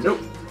anything up here. Nope.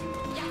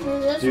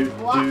 Do,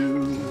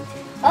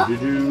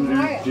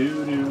 do.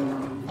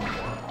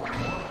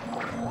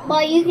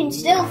 But you can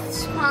still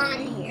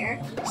spawn here.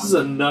 This is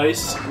a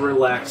nice,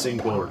 relaxing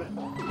board.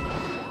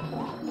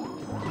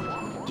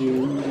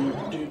 Do.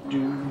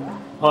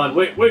 Hold on,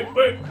 wait.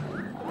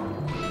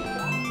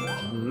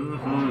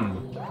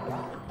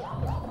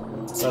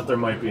 Thought there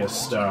might be a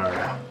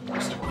star.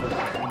 Just a coin.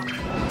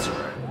 That's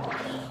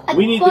alright.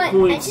 We need the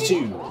coins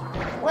too.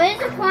 What is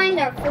the coin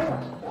there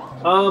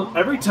for?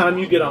 Every time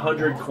you get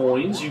 100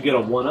 coins, you get a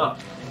 1-up.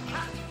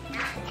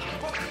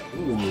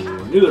 Ooh,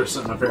 I knew there was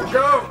something up here.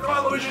 Go! Come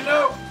on, Luigi,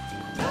 no!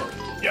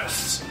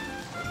 Yes!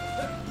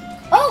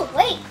 Oh,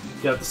 wait!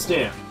 Got the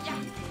stamp.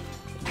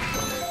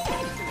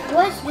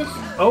 What's this?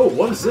 Oh,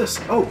 what is this?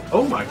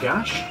 Oh my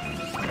gosh.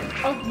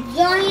 A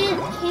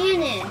giant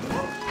cannon.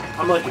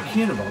 I'm like a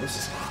cannonball. This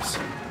is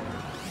awesome.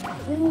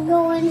 We can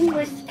go in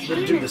with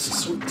cannon. Dude, this is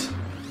sweet.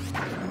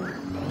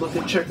 Look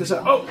and check this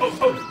out. Oh!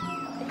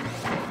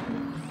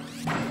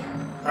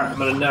 Alright, I'm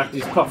gonna knock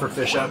these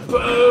pufferfish out.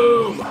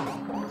 Boom!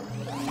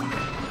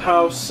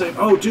 How safe?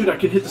 Oh, dude, I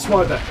can hit the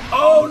swat back.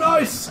 Oh,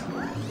 nice!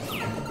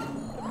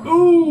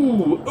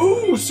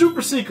 Ooh,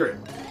 super secret.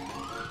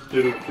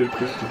 Coin!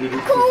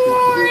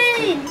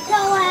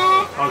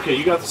 Okay,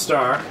 you got the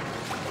star.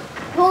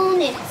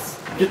 Bonus.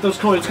 Get those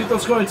coins.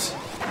 Bonus.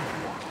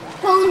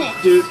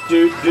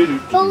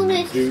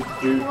 Bonus.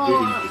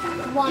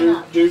 One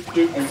up. It's a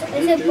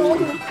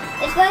bonus.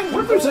 It's like.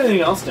 What if there's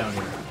anything else down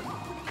here?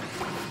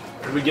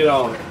 Did we get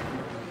all of it?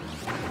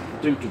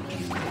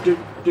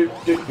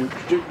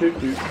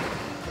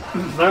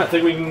 I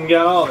think we can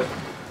get all of it.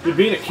 Dude,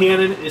 being a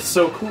cannon is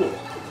so cool.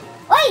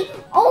 Wait!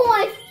 Oh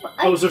my!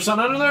 Oh, is there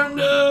something under there?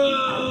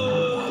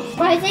 No!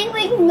 But I think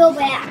we can go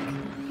back.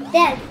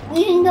 Dad,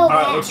 we can go back.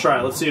 Alright, let's try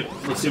it. Let's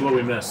see what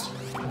we missed.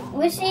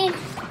 We'll see if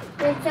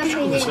there's something.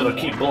 I'm just gonna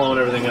keep blowing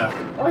everything up.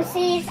 We'll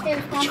see if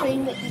there's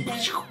something.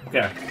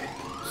 Okay.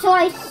 So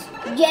I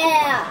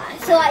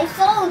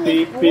saw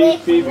this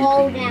brick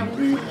wall down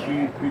here.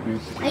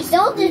 I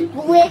saw this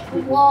brick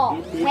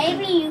wall.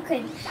 Maybe you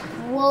could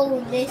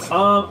roll this.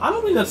 I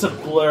don't think that's a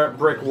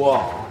brick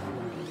wall.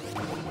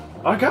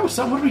 I got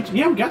something. We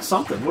got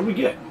something. What did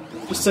we get?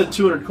 Just said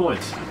 200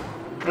 coins.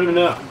 I don't even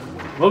know.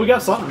 Well, we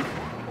got something.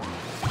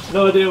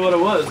 No idea what it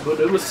was, but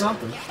it was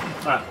something.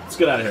 Alright, let's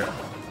get out of here.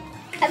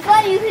 I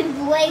thought you could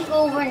break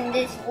over in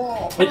this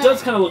wall. It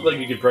does kind of look like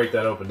you could break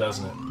that open,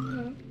 doesn't it?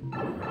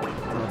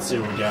 Let's see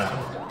what we got.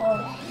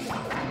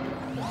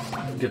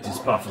 Get these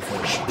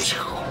pufferfish.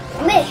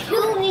 Wait,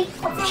 who needs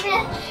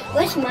pufferfish?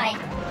 What's my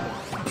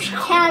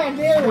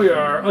caterpillar? We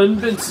are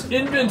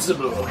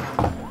invincible.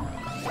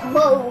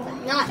 Whoa,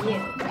 not you.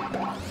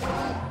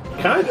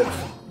 Kind of.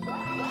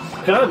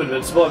 Kind of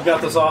invincible. I've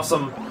got this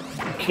awesome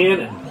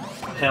cannon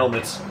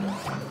helmet.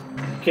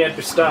 Can't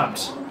be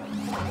stopped.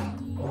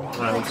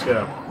 Alright, let's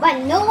go.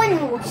 But no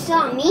one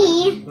saw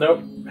me.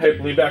 Nope. Hey,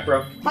 lean back,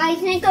 bro. But I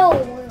think I'll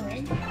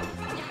ruin.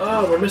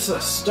 Oh, we're missing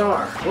a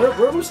star.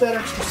 Where was that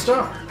extra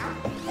star?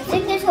 I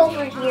think it's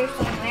over here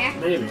somewhere.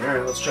 Maybe.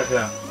 Alright, let's check it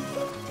out.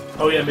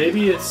 Oh, yeah,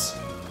 maybe it's...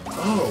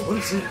 Oh, what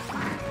is it?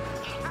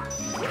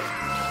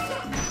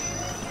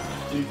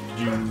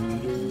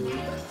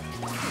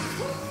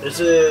 Is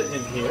it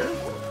in here?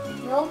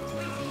 Nope.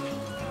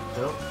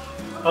 Nope.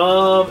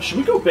 Should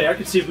we go back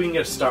and see if we can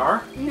get a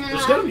star? No.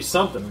 There's gotta be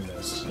something in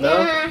this.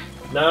 No? Nah.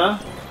 Nah?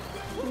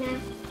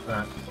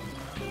 Alright.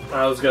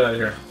 Alright, let's get out of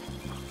here.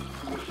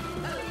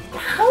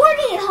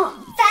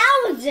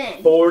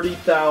 40,000!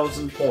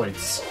 40,000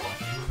 points.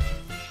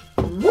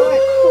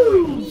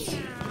 Woo!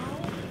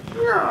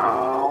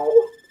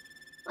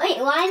 Wait,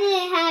 why did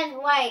it have,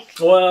 like...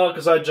 Well,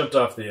 because I jumped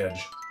off the edge.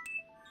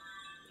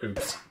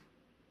 Oops.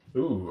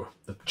 Ooh,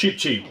 the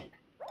cheap.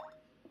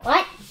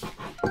 What?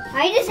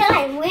 I just said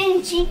I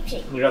win cheap.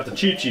 We got the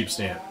cheap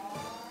stamp.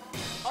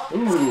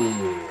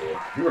 Ooh,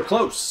 you were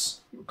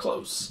close. You were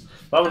close.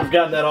 If I would have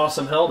gotten that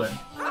awesome helmet,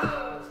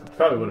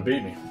 probably would have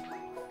beat me.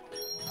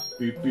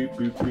 Beep, beep,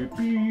 beep, beep,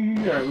 beep.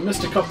 Alright, we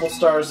missed a couple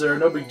stars there,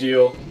 no big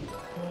deal.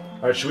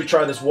 Alright, should we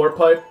try this warp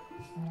pipe?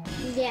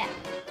 Yeah.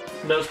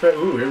 No spray.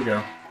 Ooh, here we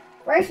go.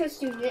 First, let's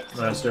do this.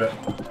 Let's do it.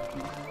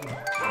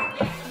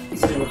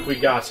 Let's see what we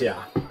got here.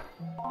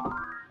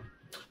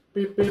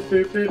 Beep, beep,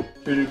 beep, beep.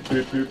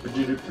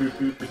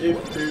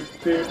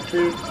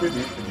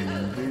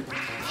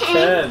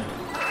 10.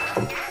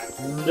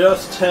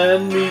 Just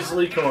 10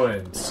 measly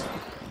coins.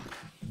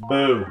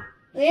 Boo.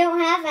 We don't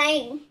have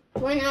any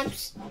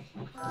one-ups.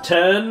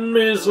 10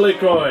 measly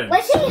coins.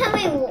 Let's see how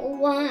many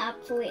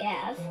one-ups we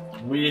have.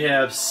 We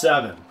have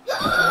 7.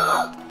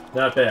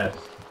 Not bad.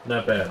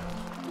 Not bad.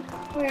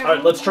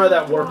 Alright, let's try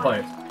that warp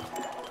pipe.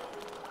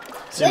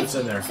 See what's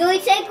in there. So we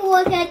take a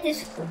look at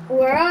this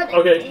world.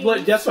 Okay,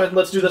 that's fine.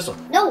 Let's do this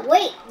one. No,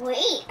 wait.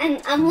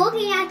 I'm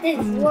looking at this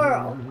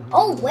world.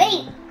 Oh,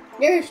 wait.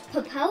 There's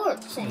propeller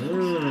things.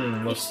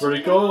 Looks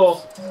pretty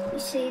cool. You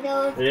see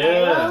those Yeah.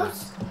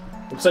 arrows?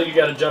 Looks like you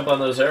gotta jump on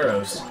those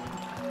arrows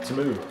to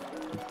move.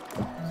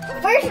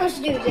 First, let's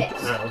do this.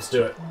 Alright, let's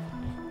do it.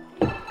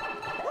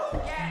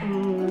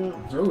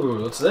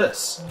 Ooh, what's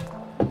this?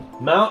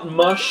 Mount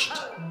must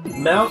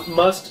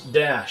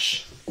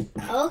dash.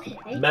 Okay.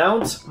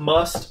 Mount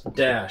must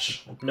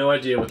dash. No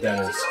idea what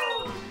that is.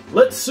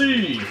 Let's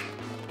see.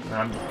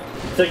 I'm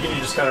thinking you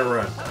just kind of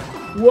run.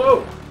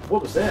 Whoa!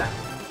 What was that?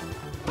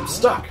 I'm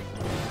stuck.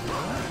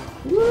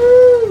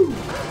 Woo!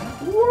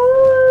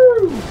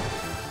 Woo!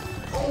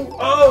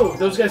 Oh,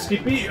 those guys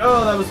keep beating.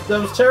 Oh, that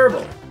was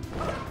terrible.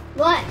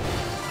 What?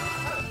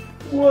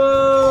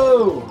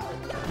 Whoa!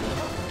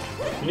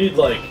 You need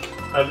like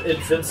an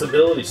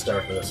invincibility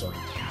star for this one.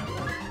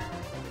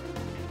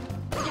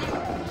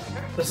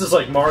 This is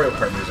like Mario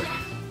Kart music.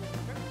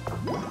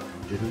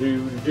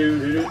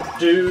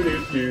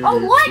 Oh,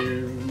 what?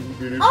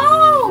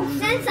 Oh,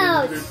 since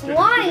I was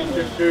flying.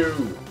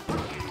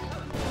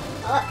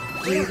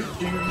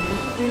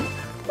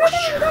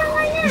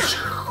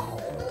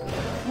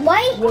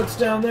 Wait. What's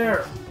down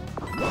there?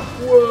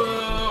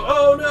 Whoa!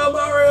 Oh no,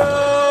 Mario!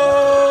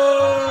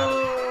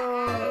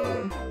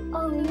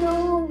 Oh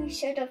no, we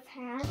should have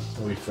had.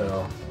 We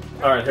fell.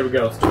 Alright, here we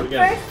go. Let's do it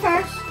again.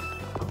 First.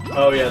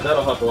 Oh yeah,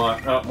 that'll help a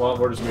lot. Oh, well,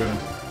 we're just moving.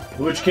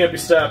 The witch can't be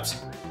stopped.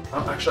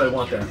 Oh, actually, I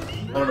want that. I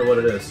don't know what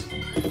it is.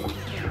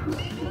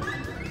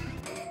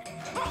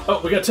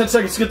 Oh, we got 10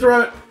 seconds to get the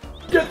rabbit!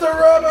 Get the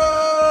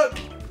rabbit!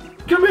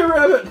 Come here,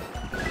 rabbit!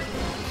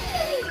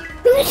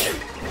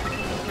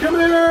 Come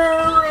here,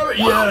 rabbit!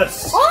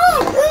 Yes!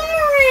 Oh,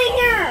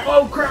 boomerang!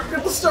 Oh crap,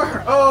 get the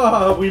star!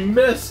 Oh, we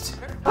missed!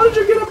 How did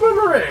you get a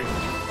boomerang?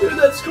 Dude,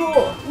 that's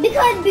cool!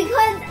 Because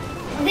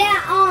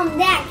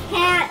that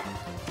cat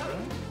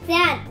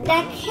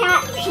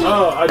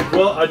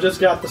Oh, I just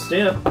got the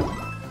stamp.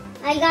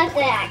 I got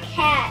that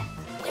cat.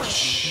 We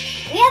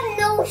have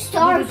no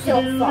stars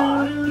so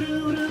far.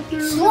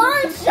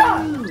 One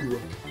star.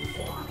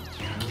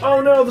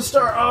 Oh no, the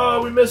star!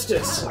 Oh, we missed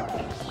it!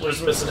 We're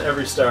just missing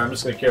every star. I'm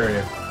just gonna carry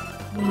you.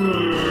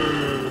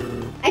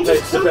 I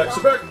just sit back.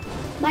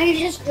 I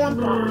just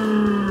jumped off.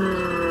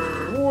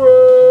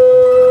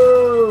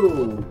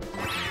 Whoa!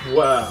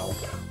 Wow.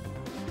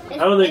 I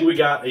don't think we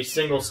got a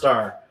single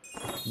star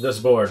this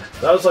board.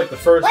 That was like the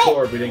first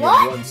board we didn't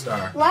get 1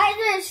 star. Why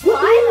there's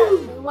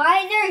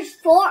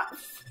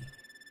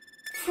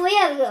 3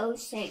 of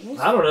those things?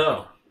 I don't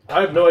know.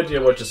 I have no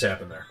idea what just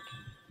happened there.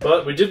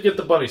 But we did get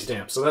the bunny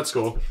stamp, so that's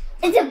cool.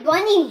 Is a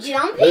bunny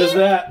jumping? There's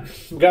that.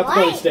 We got the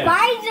bunny stand.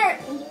 Why is there...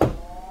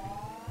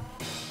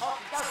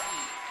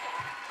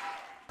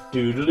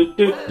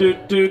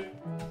 Do-do-do-do-do-do.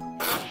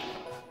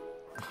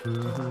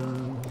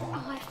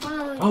 Oh, I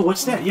found... Oh,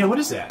 what's that? Yeah, what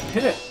is that?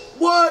 Hit it.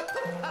 What?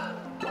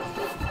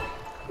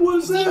 What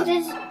is that?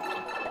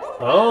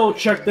 Oh,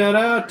 check that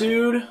out,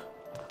 dude.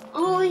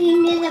 Oh,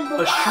 you need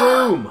a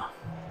shroom.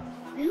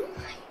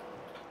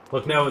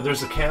 Look, now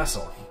there's a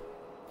castle.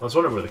 I was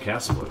wondering where the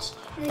castle was.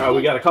 Alright,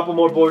 we got a couple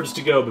more boards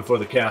to go before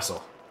the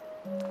castle.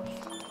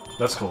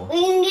 That's cool.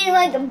 We can get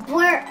like a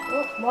bird.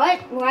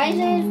 What? Why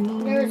is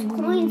there's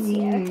coins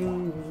here?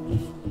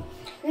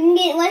 We can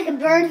get like a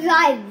bird's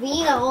eye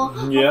view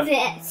of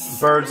this.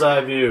 Bird's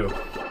eye view.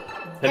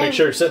 Hey, make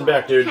sure you're sitting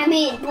back, dude. How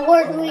many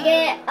boards we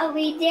did,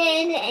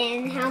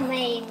 and how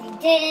many we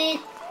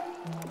didn't.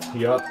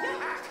 Yup.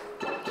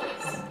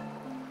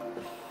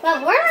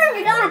 But where are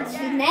we going to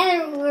the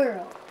nether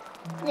world?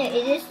 Yeah,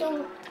 is this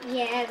the...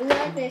 Yeah, we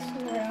got this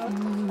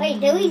world. Wait,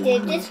 we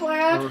did this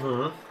world?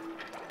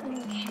 Mm-hmm.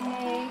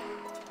 Okay.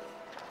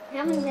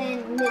 Haven't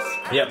done this.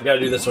 Yep, we gotta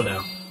do this one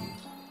now.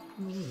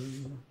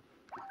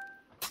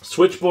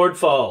 Switchboard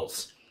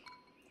Falls.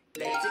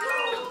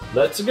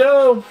 Let's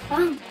go!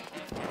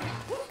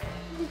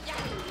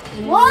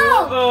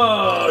 Whoa!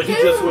 Oh, you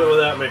just went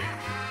without me.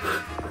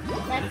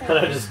 And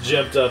I just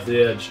jumped off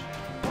the edge.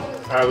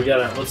 Alright, we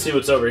gotta... Let's see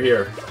what's over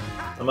here.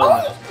 I'm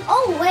on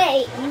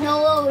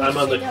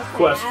the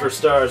quest for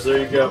stars. There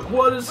you go.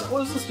 What is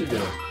this dude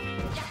doing?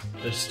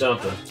 They're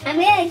stomping. I'm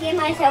gonna give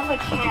myself a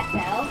cat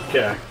though.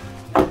 Okay.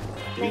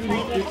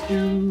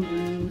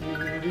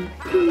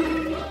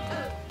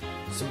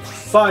 Some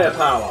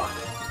firepower.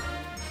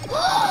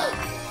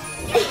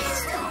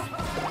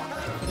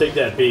 Take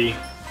that, bee.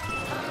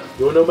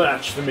 You're no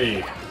match for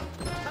me.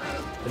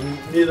 And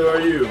neither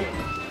are you.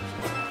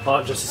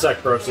 Hold on just a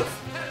sec, Broseph.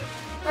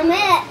 I'm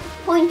gonna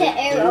point the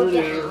arrow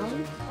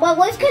down. Well,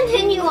 let's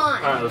continue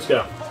on. Alright, let's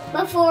go.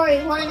 Before we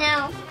run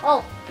out.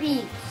 Oh,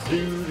 bees.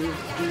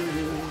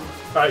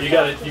 Alright, you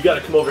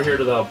gotta come over here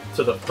to the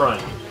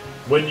front.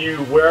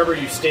 Wherever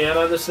you stand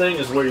on this thing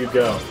is where you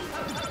go.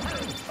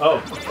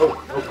 Oh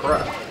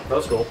crap. That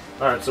was cool.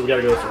 Alright, so we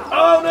gotta go this way.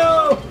 Oh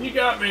no! You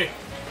got me!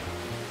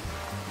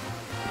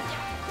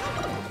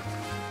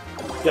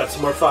 Got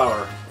some more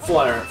flower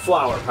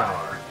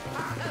power.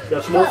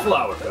 Got some more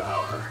flower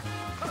power.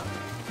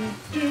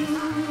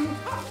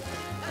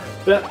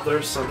 Bet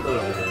there's something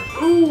over here.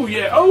 Ooh,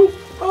 yeah. Oh!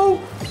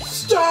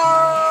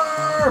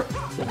 Star!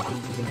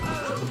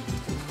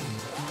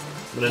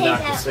 I'm gonna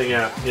knock this thing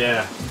out.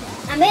 Yeah.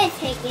 I'm gonna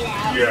take it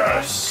out.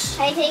 Yes.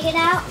 Can I take it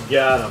out?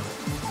 Got him.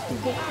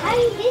 How do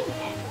you get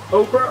that?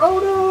 Oh, crap. Oh,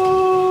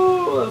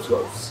 no! That was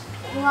close.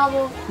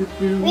 Well,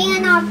 we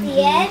ran off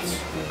the edge.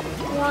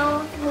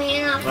 Well, we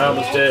ran off the edge. I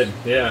almost did.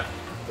 Yeah.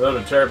 That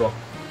was terrible.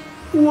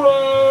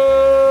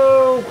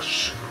 Whoa!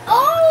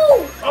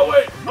 Oh! Oh,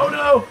 wait. Oh,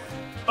 no.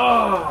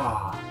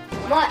 Oh.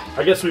 What?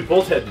 I guess we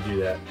both had to do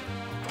that.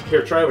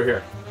 Here, try over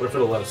here. What if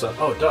it'll let us up?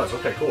 Oh, it does.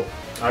 Okay, cool.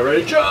 All right,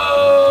 ready?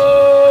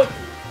 Jump!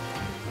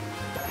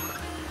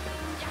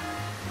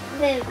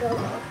 There we go.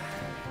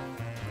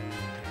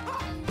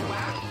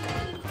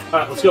 All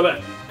right, let's go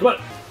back. Come on.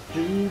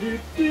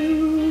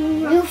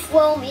 You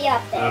throw me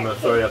up there. I'm going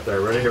to throw you up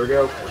there. Ready? Here we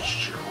go.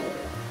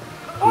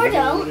 Or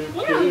don't.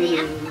 You know,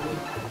 man.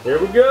 Here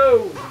we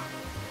go.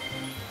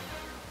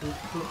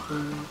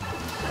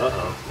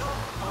 Uh-oh.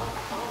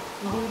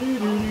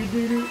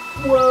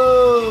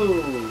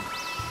 Whoa!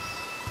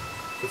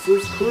 This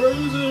is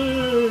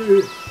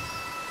crazy!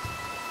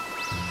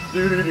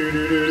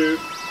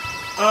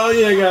 Oh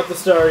yeah, I got the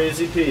star,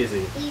 easy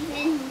peasy.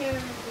 Even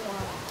there's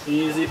water.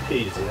 Easy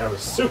peasy, that was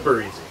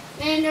super easy.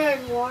 And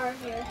there's water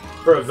here.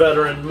 For a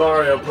veteran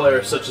Mario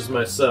player such as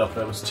myself,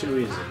 that was too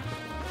easy.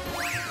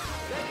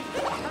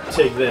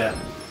 Take that,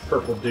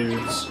 purple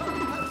dudes.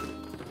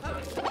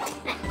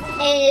 And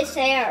this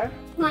air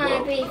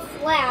gonna be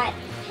flat.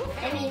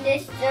 I mean,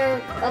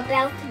 they're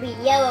about to be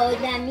yellow.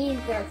 That means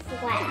they're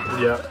flat.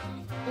 Yep.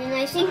 And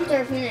I think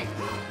they're gonna.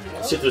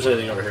 Let's see if there's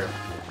anything over here.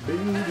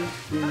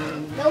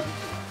 Nope.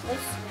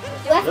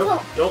 Let's Nope,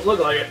 go. don't look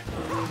like it.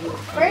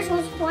 First,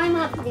 let's climb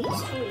up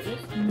these trees.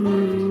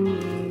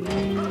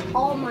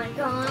 Oh my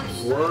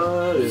gosh.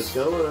 What is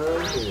going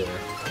on here?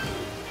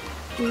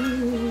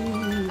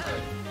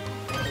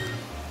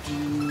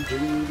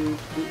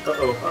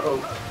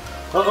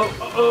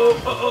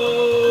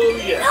 Uh-oh,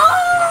 yeah. No!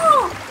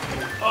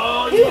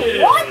 Oh, Dude,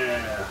 yeah. what?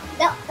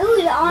 It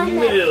was on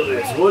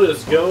Millions, what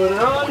is going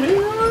on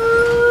here?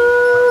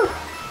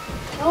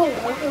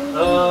 What do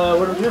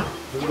we do?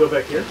 Do we go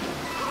back here?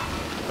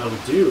 Oh, we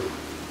do.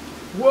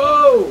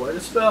 Whoa, I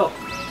just fell.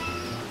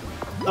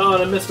 Oh,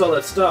 and I missed all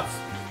that stuff.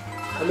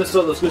 I missed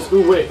all those goose.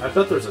 Ooh, wait, I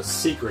bet there's a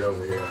secret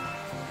over here.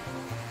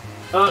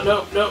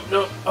 No.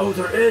 Oh,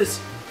 there is.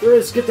 There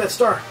is. Get that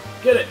star.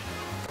 Get it.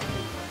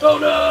 Oh,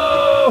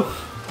 no!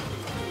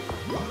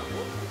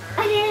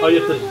 Oh, you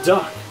have to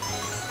duck.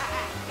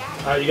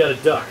 Alright, you gotta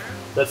duck.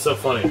 That's so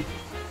funny.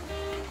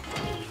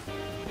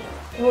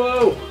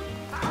 Whoa!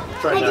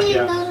 Try to knock you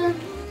out.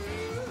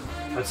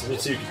 Let's see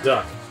if you can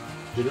duck.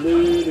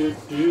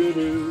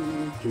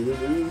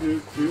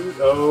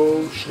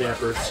 Oh,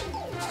 snappers.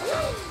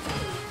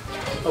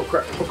 Oh,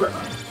 crap. Oh, crap.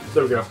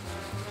 There we go.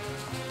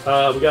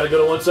 We gotta go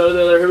to one side of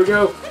the other. Here we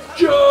go.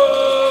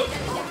 Jump!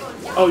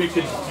 Oh, you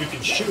can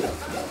shoot him.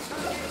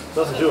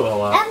 Doesn't do a whole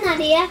lot. I have an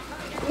idea.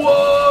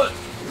 What?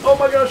 Oh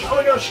my gosh! Oh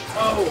my gosh!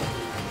 Oh!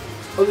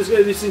 Oh,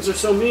 these things are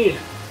so mean.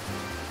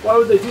 Why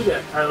would they do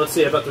that? All right, let's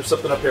see. I bet there's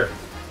something up here.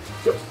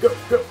 Go, go,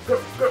 go, go,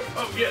 go!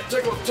 Oh yeah,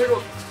 take a look, take a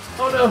look.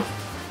 Oh no!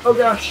 Oh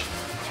gosh!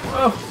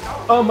 Oh!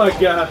 Oh my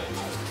god!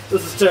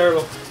 This is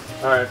terrible.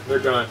 All right, they're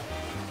gone.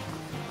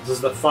 This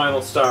is the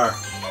final star,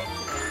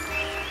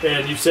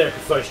 and you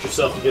sacrificed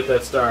yourself to get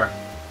that star.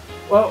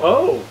 Whoa!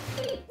 Oh!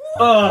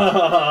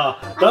 Ah!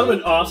 That would have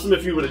been awesome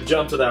if you would have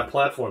jumped to that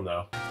platform,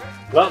 though.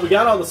 Well, we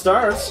got all the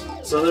stars,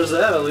 so there's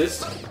that at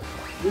least.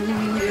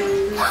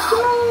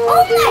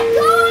 Oh my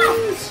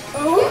gosh!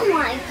 Oh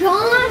my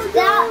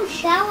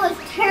gosh! That was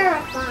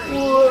terrifying.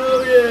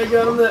 Whoa, yeah,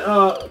 got him there.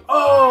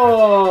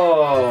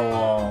 Oh!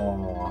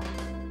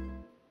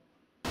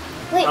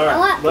 Wait, All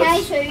right, can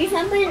I show you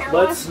something?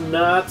 Let's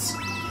not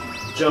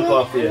jump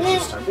off the edge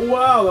this time.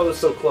 Wow, that was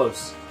so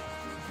close.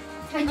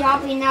 I'm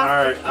dropping off.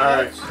 All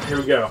right, here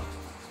we go.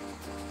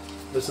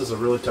 This is a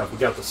really tough. We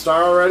got the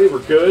star already. We're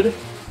good.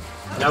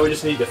 Now we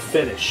just need to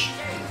finish.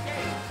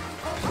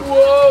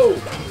 Whoa!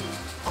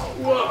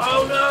 Whoa!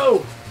 Oh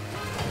no!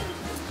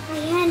 I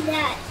had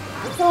that.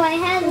 So I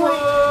had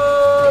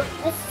like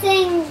a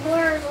thing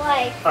where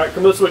like. All right,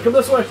 come this way. Come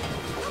this way.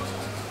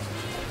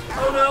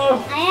 Oh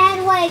no! I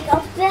had like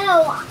a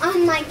bell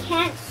on my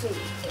cat suit.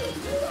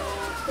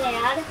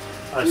 Dad.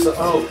 All right, so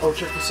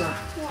check this out.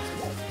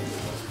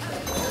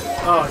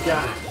 Oh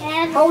god!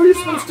 Dad, How are you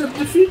supposed to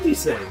defeat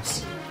these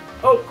things?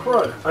 Oh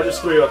crud! I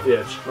just threw you off the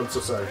edge. I'm so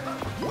sorry.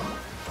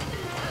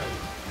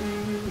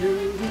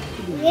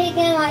 You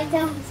get like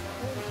those.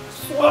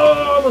 Oh, I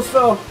almost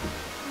fell.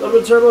 That would have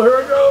been terrible. Here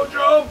I go.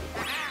 Jump.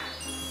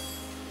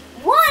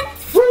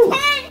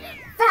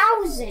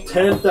 10,000.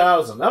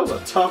 10,000. That was a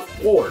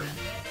tough board.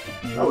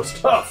 That was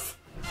tough.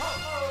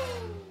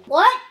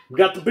 What? We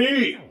got the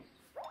B.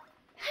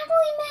 How do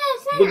we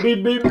miss that?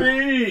 The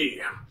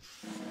B.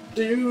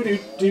 Do.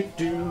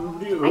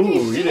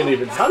 Ooh, you didn't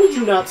even. How did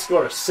you not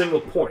score a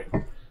single point?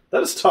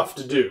 That is tough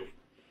to do.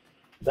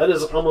 That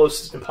is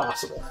almost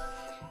impossible.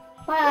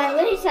 Well, at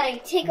least I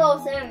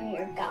tickled some of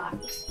your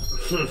dogs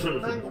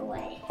on the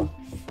way.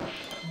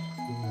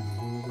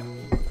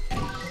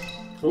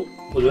 Oh,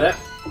 look at that.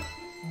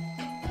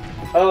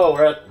 Oh,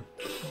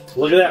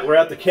 look at that. We're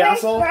at the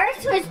castle.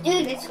 First, let's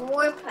do this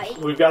war pipe.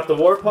 We've got the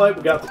war pipe.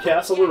 We got the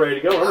castle. We're ready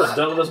to go. We're almost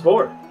done with this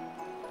board.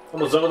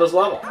 Almost done with this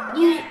level.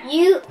 You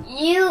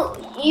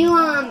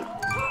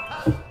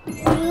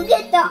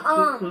get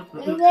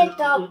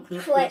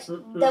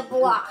the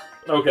block.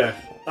 Okay,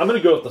 I'm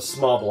gonna go with the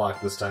small block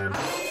this time.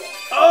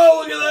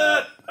 Oh, look at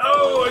that!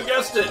 Oh, I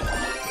guessed it.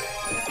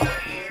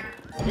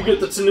 You get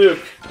the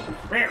Tanuki.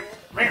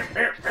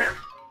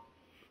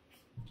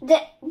 Did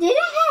it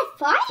have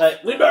 5? Hey,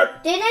 lean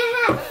back. Did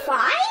it have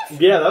 5?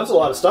 Yeah, that was a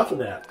lot of stuff in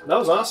that. That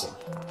was awesome.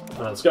 All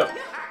right, let's go.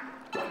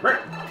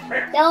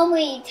 That would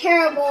be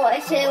terrible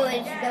if it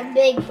was the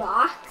big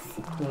box.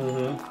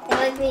 Mm-hmm. It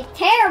would be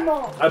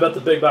terrible. I bet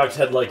the big box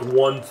had like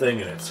one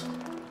thing in it.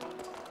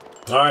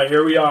 All right,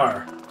 here we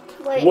are.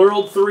 Wait,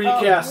 World 3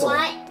 Castle.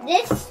 What?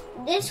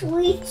 This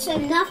leads to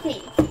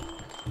nothing.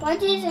 What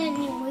does it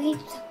lead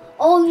to?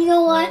 Oh, you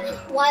know what?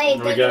 Why?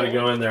 We gotta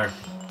go in there.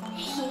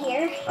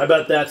 Here? I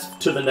bet that's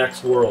to the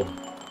next world.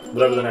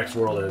 Whatever the next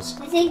world is.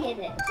 I think it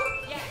is.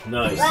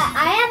 Nice. But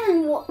I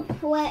haven't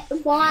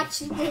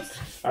watched this.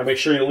 Alright, make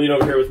sure you lean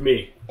over here with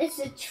me. It's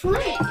a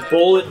train.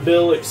 Bullet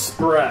Bill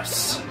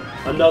Express.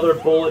 Another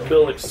Bullet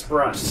Bill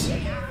Express.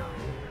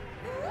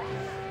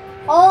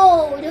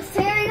 Oh, the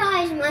fairy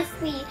guys must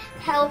be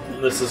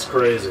helping. This is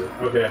crazy.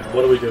 Okay,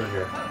 what are we doing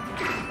here?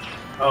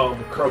 Oh,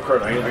 Crow,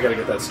 I gotta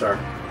get that star.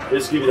 They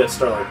just give you that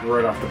star like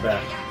right off the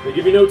bat. They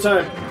give you no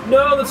time.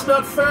 No, that's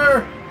not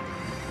fair!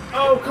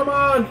 Oh, come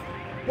on!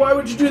 Why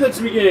would you do that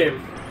to me, game?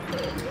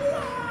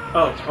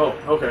 Oh,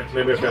 okay.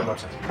 Maybe I've got more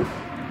time.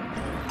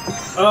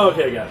 Oh,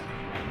 okay, I got it.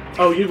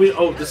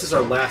 Oh, this is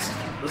our last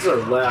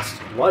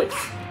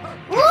life.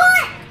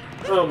 What?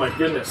 Oh my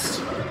goodness.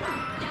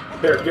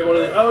 Here, get one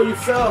of these. Oh, you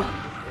fell!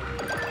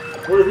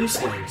 What are these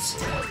things?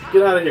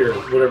 Get out of here,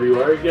 whatever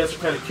you are. You guys are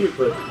kind of cute,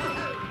 but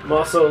I'm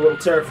also a little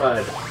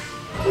terrified.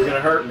 They're gonna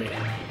hurt me.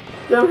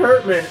 Don't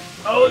hurt me!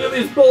 Oh, look at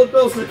these bullet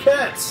bills for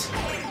cats!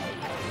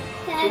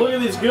 Look at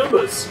these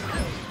Goombas!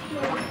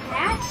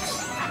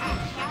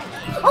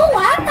 Oh,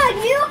 I got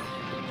you!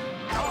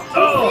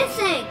 Oh! What's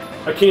this thing?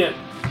 I can't,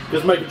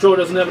 because my controller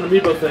doesn't have an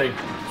amiibo thing.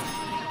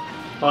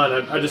 Hold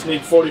on, I just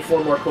need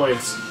 44 more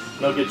coins.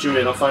 And I'll get you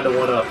in. I'll find a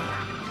 1-up.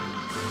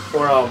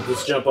 Or I'll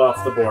just jump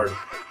off the board.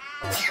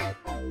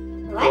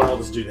 What? Or I'll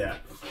just do that.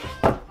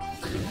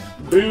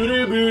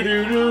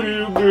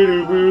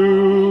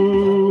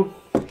 Boo-doo-boo-doo-doo-doo-boo-doo-boo.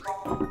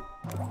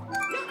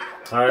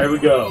 Alright, here we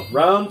go.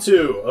 Round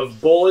 2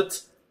 of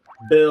Bullet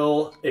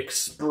Bill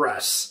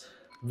Express.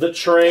 The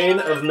train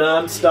of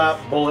non-stop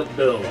bullet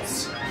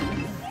bills.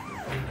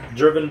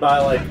 Driven by,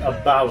 like,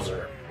 a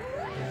Bowser.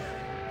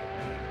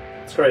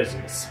 It's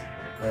craziness.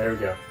 There we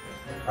go.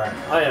 Alright,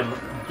 I am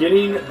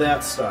getting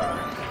that star.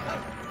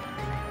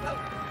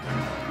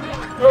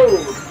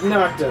 Oh,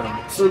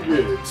 knockdown. So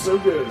good, so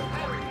good.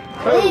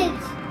 Oh.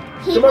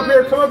 Come up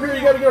here,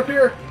 you gotta get up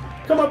here.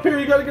 Come up here,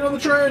 you gotta get on the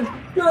train.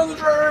 Get on the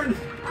train.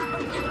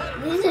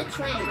 This is a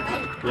train,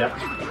 right? Yep.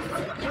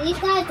 These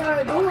guys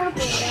are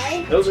adorable,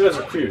 right? Those guys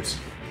are cute.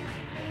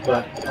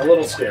 But a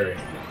little scary.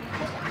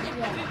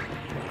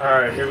 Yeah.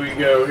 Alright, here we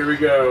go, here we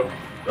go.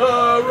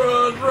 Oh,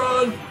 run,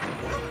 run!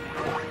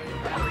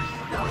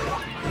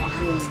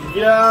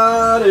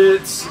 Got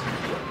it!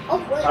 Oh,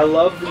 wait. I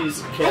love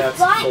these cats'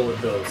 bullet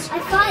bills. I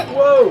thought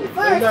Whoa!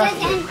 for a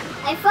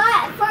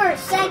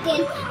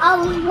second I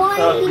was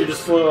wanting. Oh, you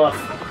just flew off.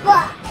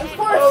 But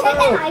for a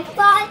second I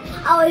thought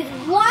I was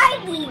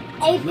riding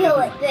a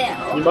bullet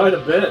bill. You might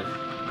have been.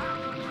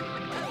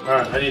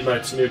 Alright, I need my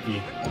Tanuki.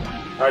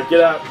 Alright,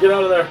 get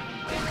out of there.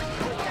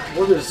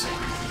 What is...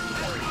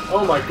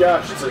 Oh my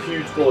gosh, it's a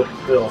huge bullet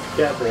bill.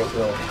 Cat bullet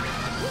bill.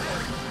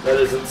 That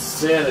is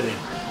insanity.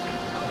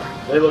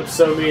 They look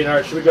so mean.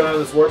 Alright, should we go down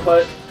this warp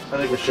pipe? I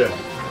think we should.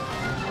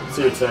 Let's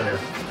see what's down here.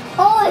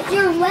 Oh, it's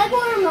your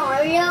regular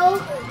Mario.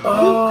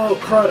 Oh,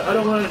 crud. I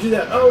don't want to do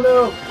that. Oh,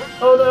 no.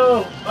 Oh,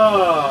 no.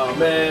 Oh,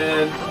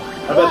 man.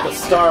 I bet the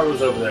star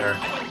was over there.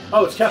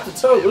 Oh, it's Captain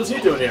Toad. What is he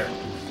doing here?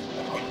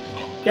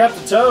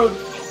 Captain Toad.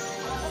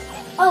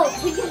 Oh,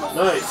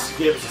 nice.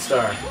 He gave us a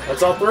star.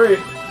 That's all three.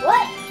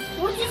 What?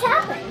 What just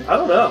happened? I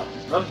don't know.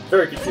 I'm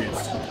very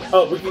confused.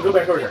 Oh, we can go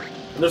back over here.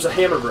 And there's a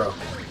hammer bro.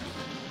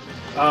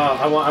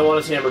 I want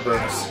his hammer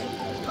bonus.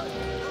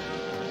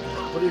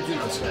 What do you do to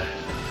this guy?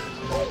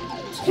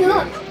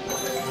 Look.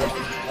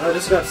 I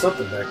just got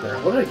something back there.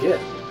 What did I get?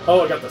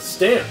 Oh, I got the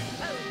stamp.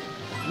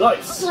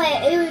 Nice.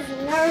 Wait, it was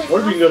nervous.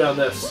 What if we can go down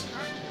this?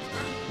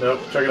 Nope.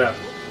 Check it out.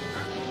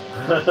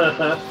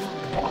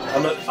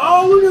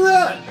 Oh, look at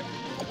that!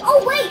 Oh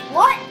wait,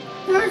 what?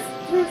 There's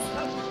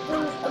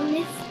a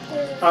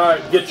Mr. All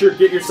right, get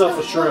yourself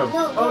a shroom.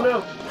 No. Oh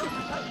no.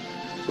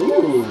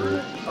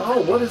 Ooh.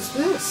 Oh, what is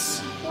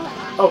this?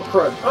 Oh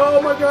crud.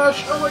 Oh my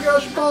gosh,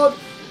 Bob.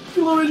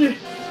 Luigi.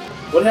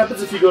 What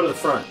happens if you go to the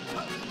front?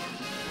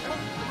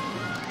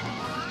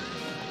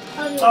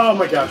 Oh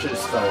my gosh, I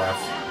just fell off.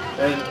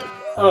 And,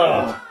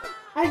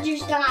 I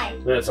just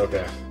died. That's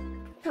okay.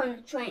 From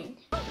the train.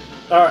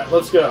 Alright,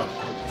 let's go.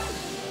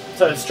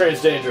 This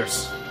train's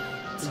dangerous.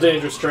 It's a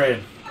dangerous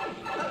train.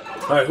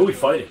 Alright, who are we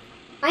fighting?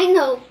 I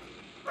know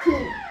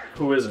who.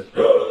 Who is it? I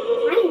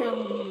know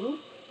you.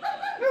 I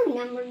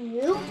remember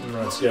you.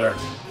 Let's get her.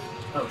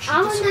 Oh, shit. I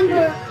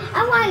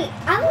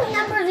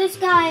remember this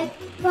guy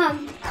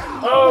from...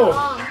 Oh!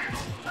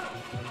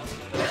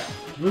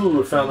 Ooh,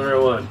 we found the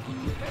real one.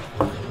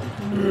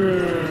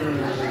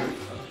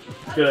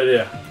 Good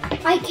idea.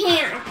 I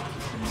can't.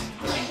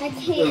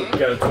 Ooh,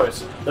 got it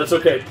twice. That's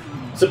okay.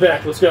 Sit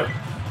back, let's go.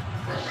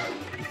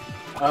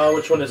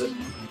 Which one is it?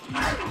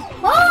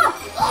 Oh!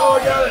 Oh,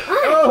 I got it!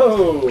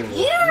 Oh!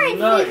 You're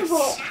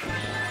invisible!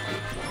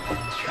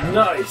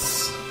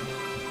 Nice!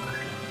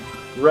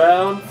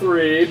 Round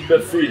 3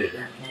 defeated.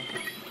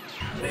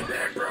 Lay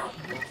back, bro.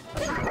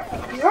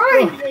 You're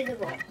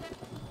invisible.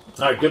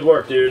 Alright, good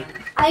work, dude.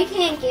 I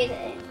can't get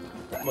it.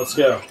 Let's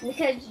go.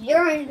 Because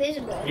you're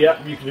invisible.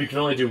 Yep, you can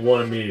only do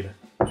one Amiibo.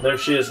 There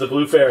she is, the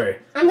blue fairy.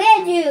 I'm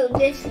gonna do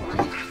this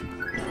one.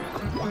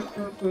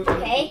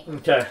 Okay?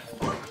 Okay.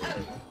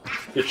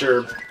 Get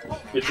your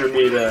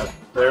Amiibo.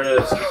 There it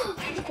is.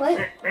 What?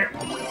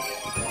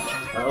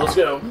 Alright, let's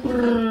go.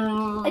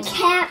 A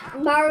Cat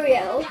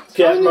Mario.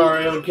 Cat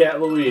Mario and Cat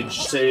Luigi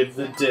save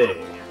the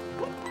day.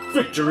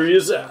 Victory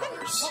is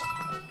ours.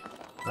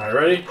 Alright,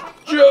 ready?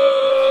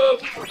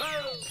 Jump!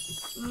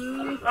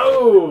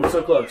 Oh,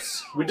 so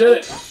close. We did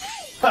it!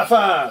 High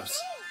fives!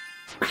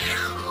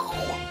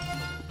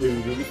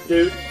 Do do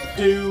do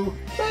do.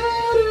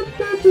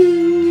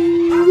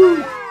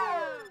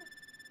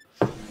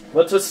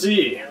 Let us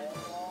see.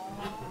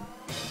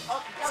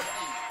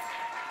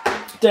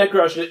 Dad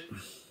crushed it.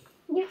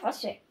 You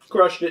crushed it.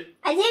 Crushed it.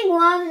 I think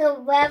one of the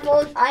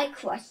levels I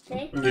crushed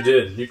it. You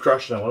did. You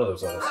crushed it on one of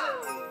those levels.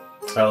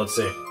 Alright, let's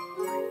see.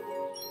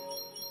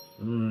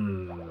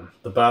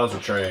 The Bowser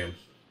train.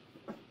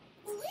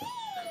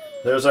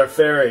 There's our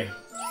fairy.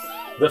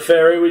 The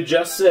fairy we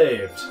just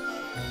saved.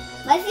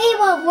 Let's see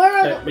what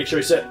world... Hey, make sure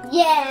you sit.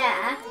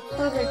 Yeah.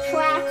 Those are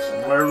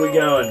tracks. Where are we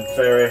going,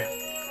 fairy?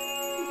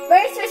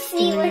 First let's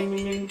see what...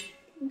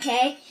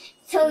 Okay.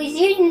 So he's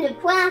using the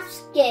flaps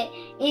to get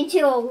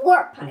into a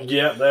warp pipe.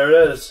 Yep, there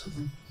it is.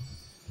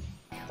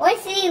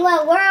 Let's see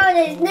what world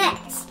is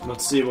next.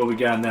 Let's see what we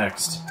got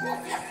next.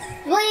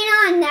 Going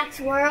on next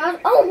world.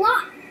 Oh,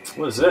 what?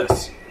 What is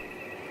this?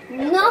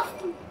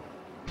 Nothing.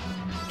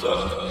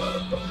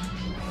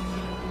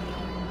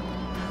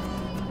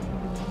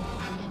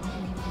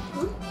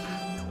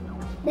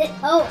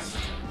 Oh,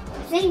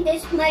 I think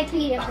this might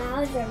be the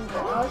Bowser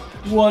world.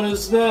 What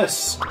is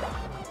this?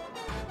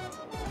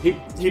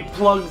 He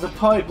plugged the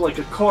pipe like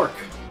a cork.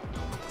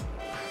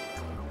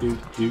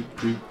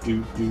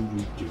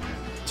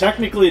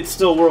 Technically, it's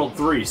still World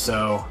 3,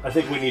 so I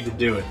think we need to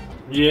do it.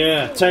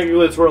 Yeah,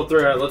 technically it's World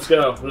 3. Alright, let's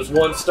go. There's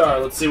 1 star.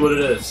 Let's see what it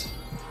is.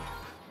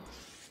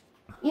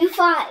 You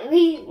thought it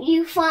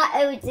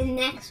was the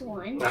next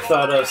one. I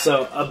thought,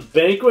 so, a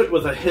banquet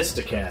with a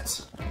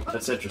histocat.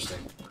 That's interesting.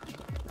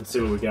 Let's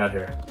see what we got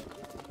here.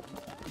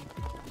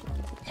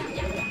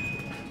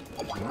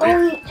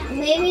 Oh,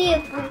 maybe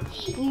if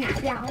you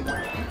found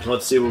it.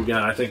 Let's see what we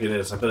got. I think it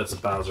is. I bet it's a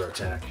Bowser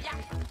attack.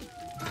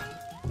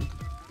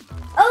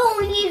 Oh,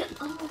 we need...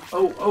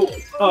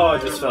 Oh, I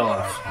just fell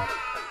off.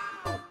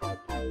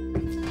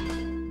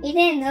 You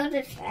didn't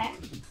notice that.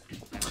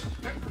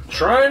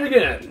 Trying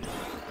again.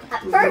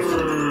 At first,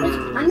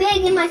 I'm gonna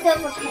give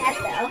myself a cat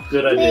though.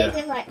 Good idea. I'm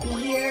gonna give like a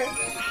year.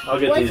 I'll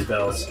get these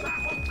bells.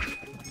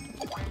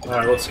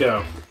 Alright, let's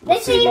go.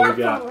 Let's see what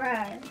we got.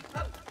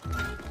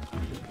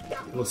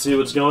 Let's see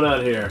what's going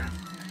on here.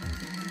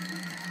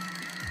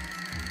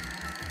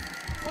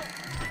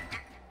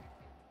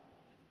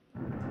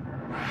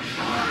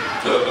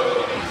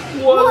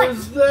 What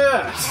is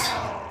that?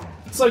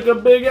 It's like a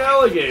big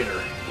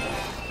alligator.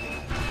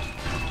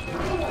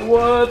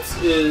 What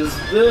is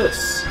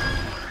this?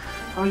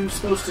 How are you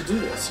supposed to do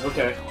this?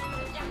 Okay.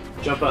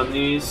 Jump on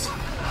these.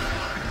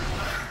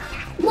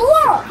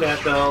 More!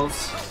 Cat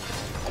bells.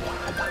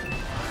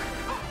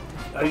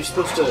 Are you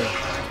supposed to...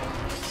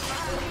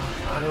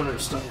 I don't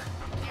understand.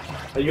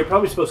 You're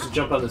probably supposed to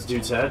jump on this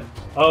dude's head.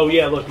 Oh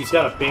yeah, look, he's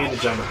got a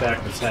bandage on the back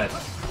of his head.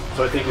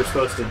 So I think you're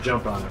supposed to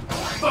jump on him.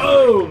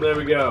 Boom! There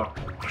we go.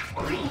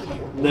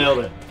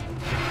 Nailed it.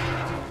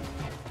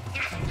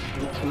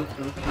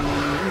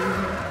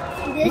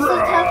 This is a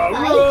tough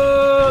fight.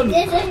 Run!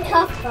 This is a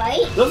tough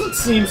fight. Doesn't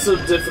seem so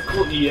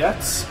difficult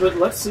yet, but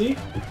let's see.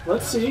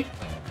 Let's see.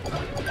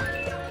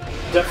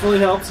 Definitely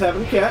helps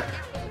having a cat.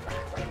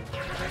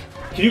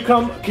 Can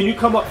you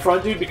come up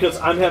front, dude? Because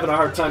I'm having a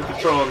hard time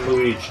controlling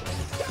Luigi.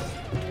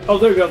 Oh,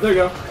 there you go, there you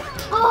go.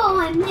 Oh,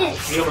 I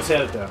missed. You almost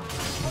had it though.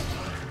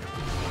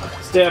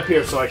 Stay up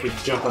here so I can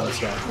jump on this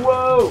guy.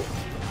 Whoa!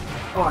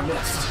 Oh, I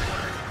missed.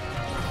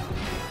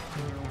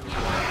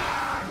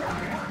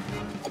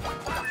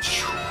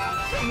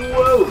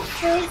 Whoa!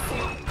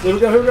 Here we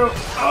go, here we go.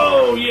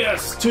 Oh,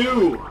 yes,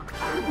 2.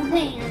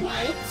 Man,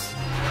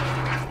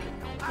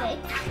 okay.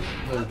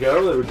 There we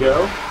go, there we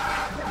go.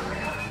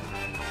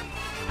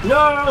 No,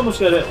 I almost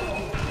got hit.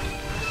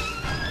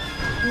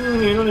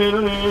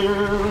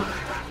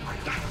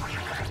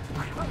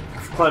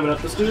 Climbing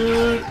up this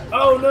dude.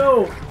 Oh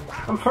no!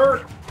 I'm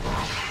hurt.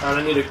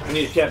 Alright, I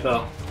need a cat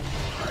bell.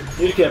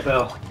 Need a cat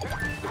bell.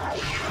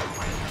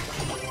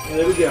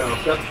 There we go.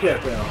 Got the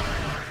cat bell.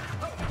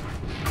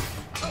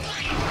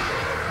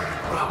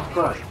 Oh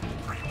god.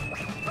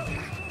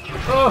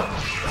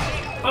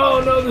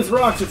 Oh no, these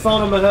rocks are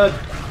falling on my head.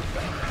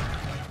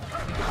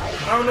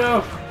 Oh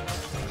no.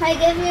 Can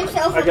I give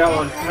yourself a I got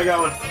one. I got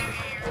one.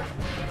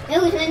 It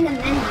was in the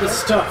menu. This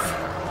is tough.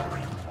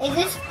 Is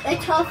this a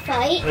tough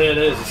fight? Yeah, it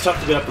is. It's tough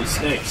to get up these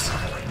snakes.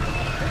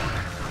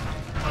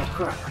 Oh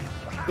crap.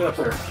 Get up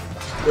there.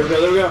 There we go,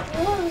 there we go.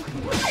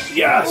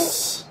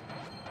 Yes!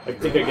 I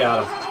think I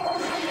got him.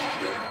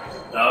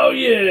 Oh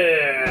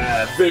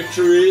yeah!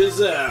 Victory is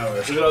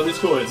ours. Look at all these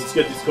coins. Let's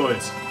get these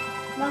coins.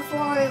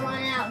 Before we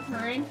run out of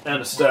time.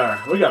 And a star.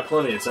 We got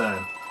plenty of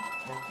time.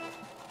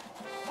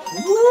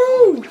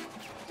 Woo!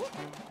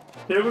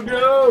 Here we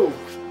go!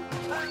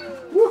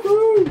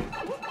 Woohoo!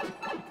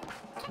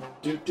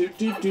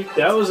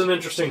 That was an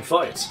interesting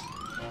fight.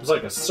 It was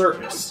like a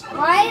circus.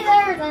 Why is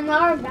there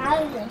another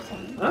Bowser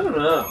thing? I don't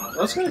know.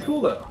 That's kind of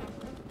cool though.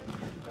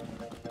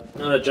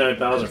 Oh, that giant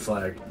Bowser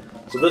flag.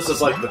 So this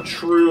is like the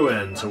true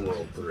end to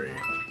World 3.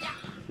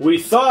 We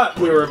thought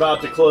we were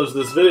about to close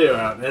this video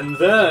out, and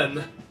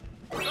then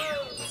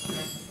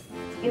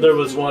there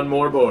was one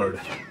more board.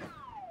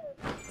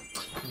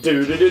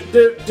 Do.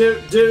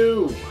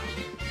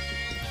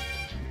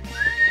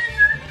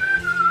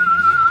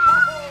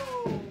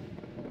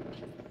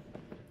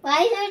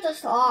 Why is there a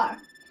star?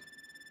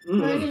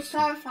 There's a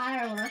star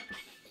firework.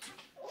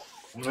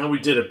 Well, we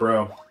did it,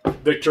 bro.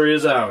 Victory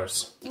is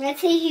ours. Let's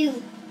see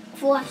you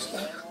forced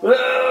it.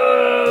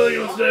 Oh, he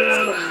was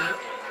dead.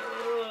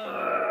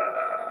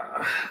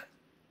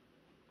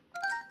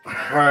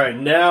 Alright,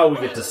 now we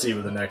get to see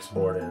what the next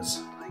board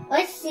is.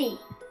 Let's see.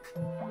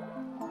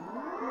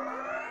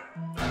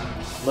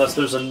 Unless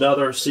there's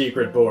another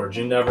secret board,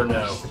 you never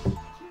know.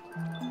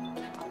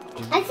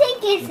 I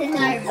think it's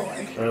another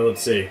board. Alright,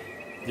 let's see.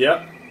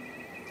 Yep.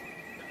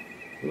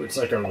 Ooh, it's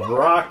like a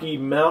rocky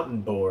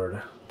mountain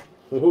board.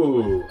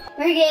 Ooh.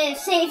 We're gonna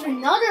save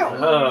another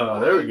one. Oh,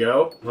 there we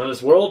go. On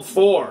this World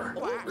 4.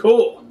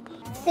 Cool.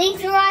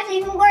 Thanks for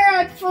watching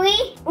World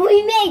 3.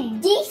 We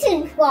made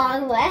decent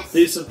progress.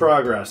 Decent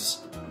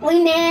progress.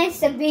 We managed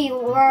to beat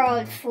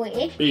World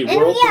 3. Beat and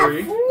World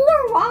we 3. have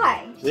 4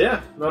 lives.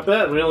 Yeah, not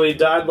bad. We only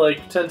died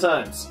like 10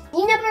 times.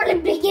 You know, at the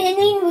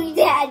beginning, we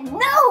had no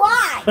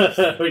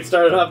lives. We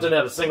started off, didn't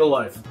have a single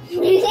life.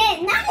 You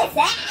didn't notice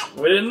that.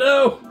 We didn't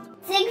know.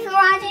 Thanks for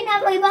watching,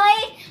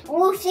 everybody.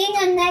 We'll see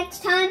you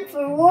next time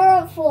for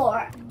World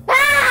 4.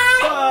 Bye!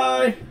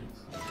 Bye.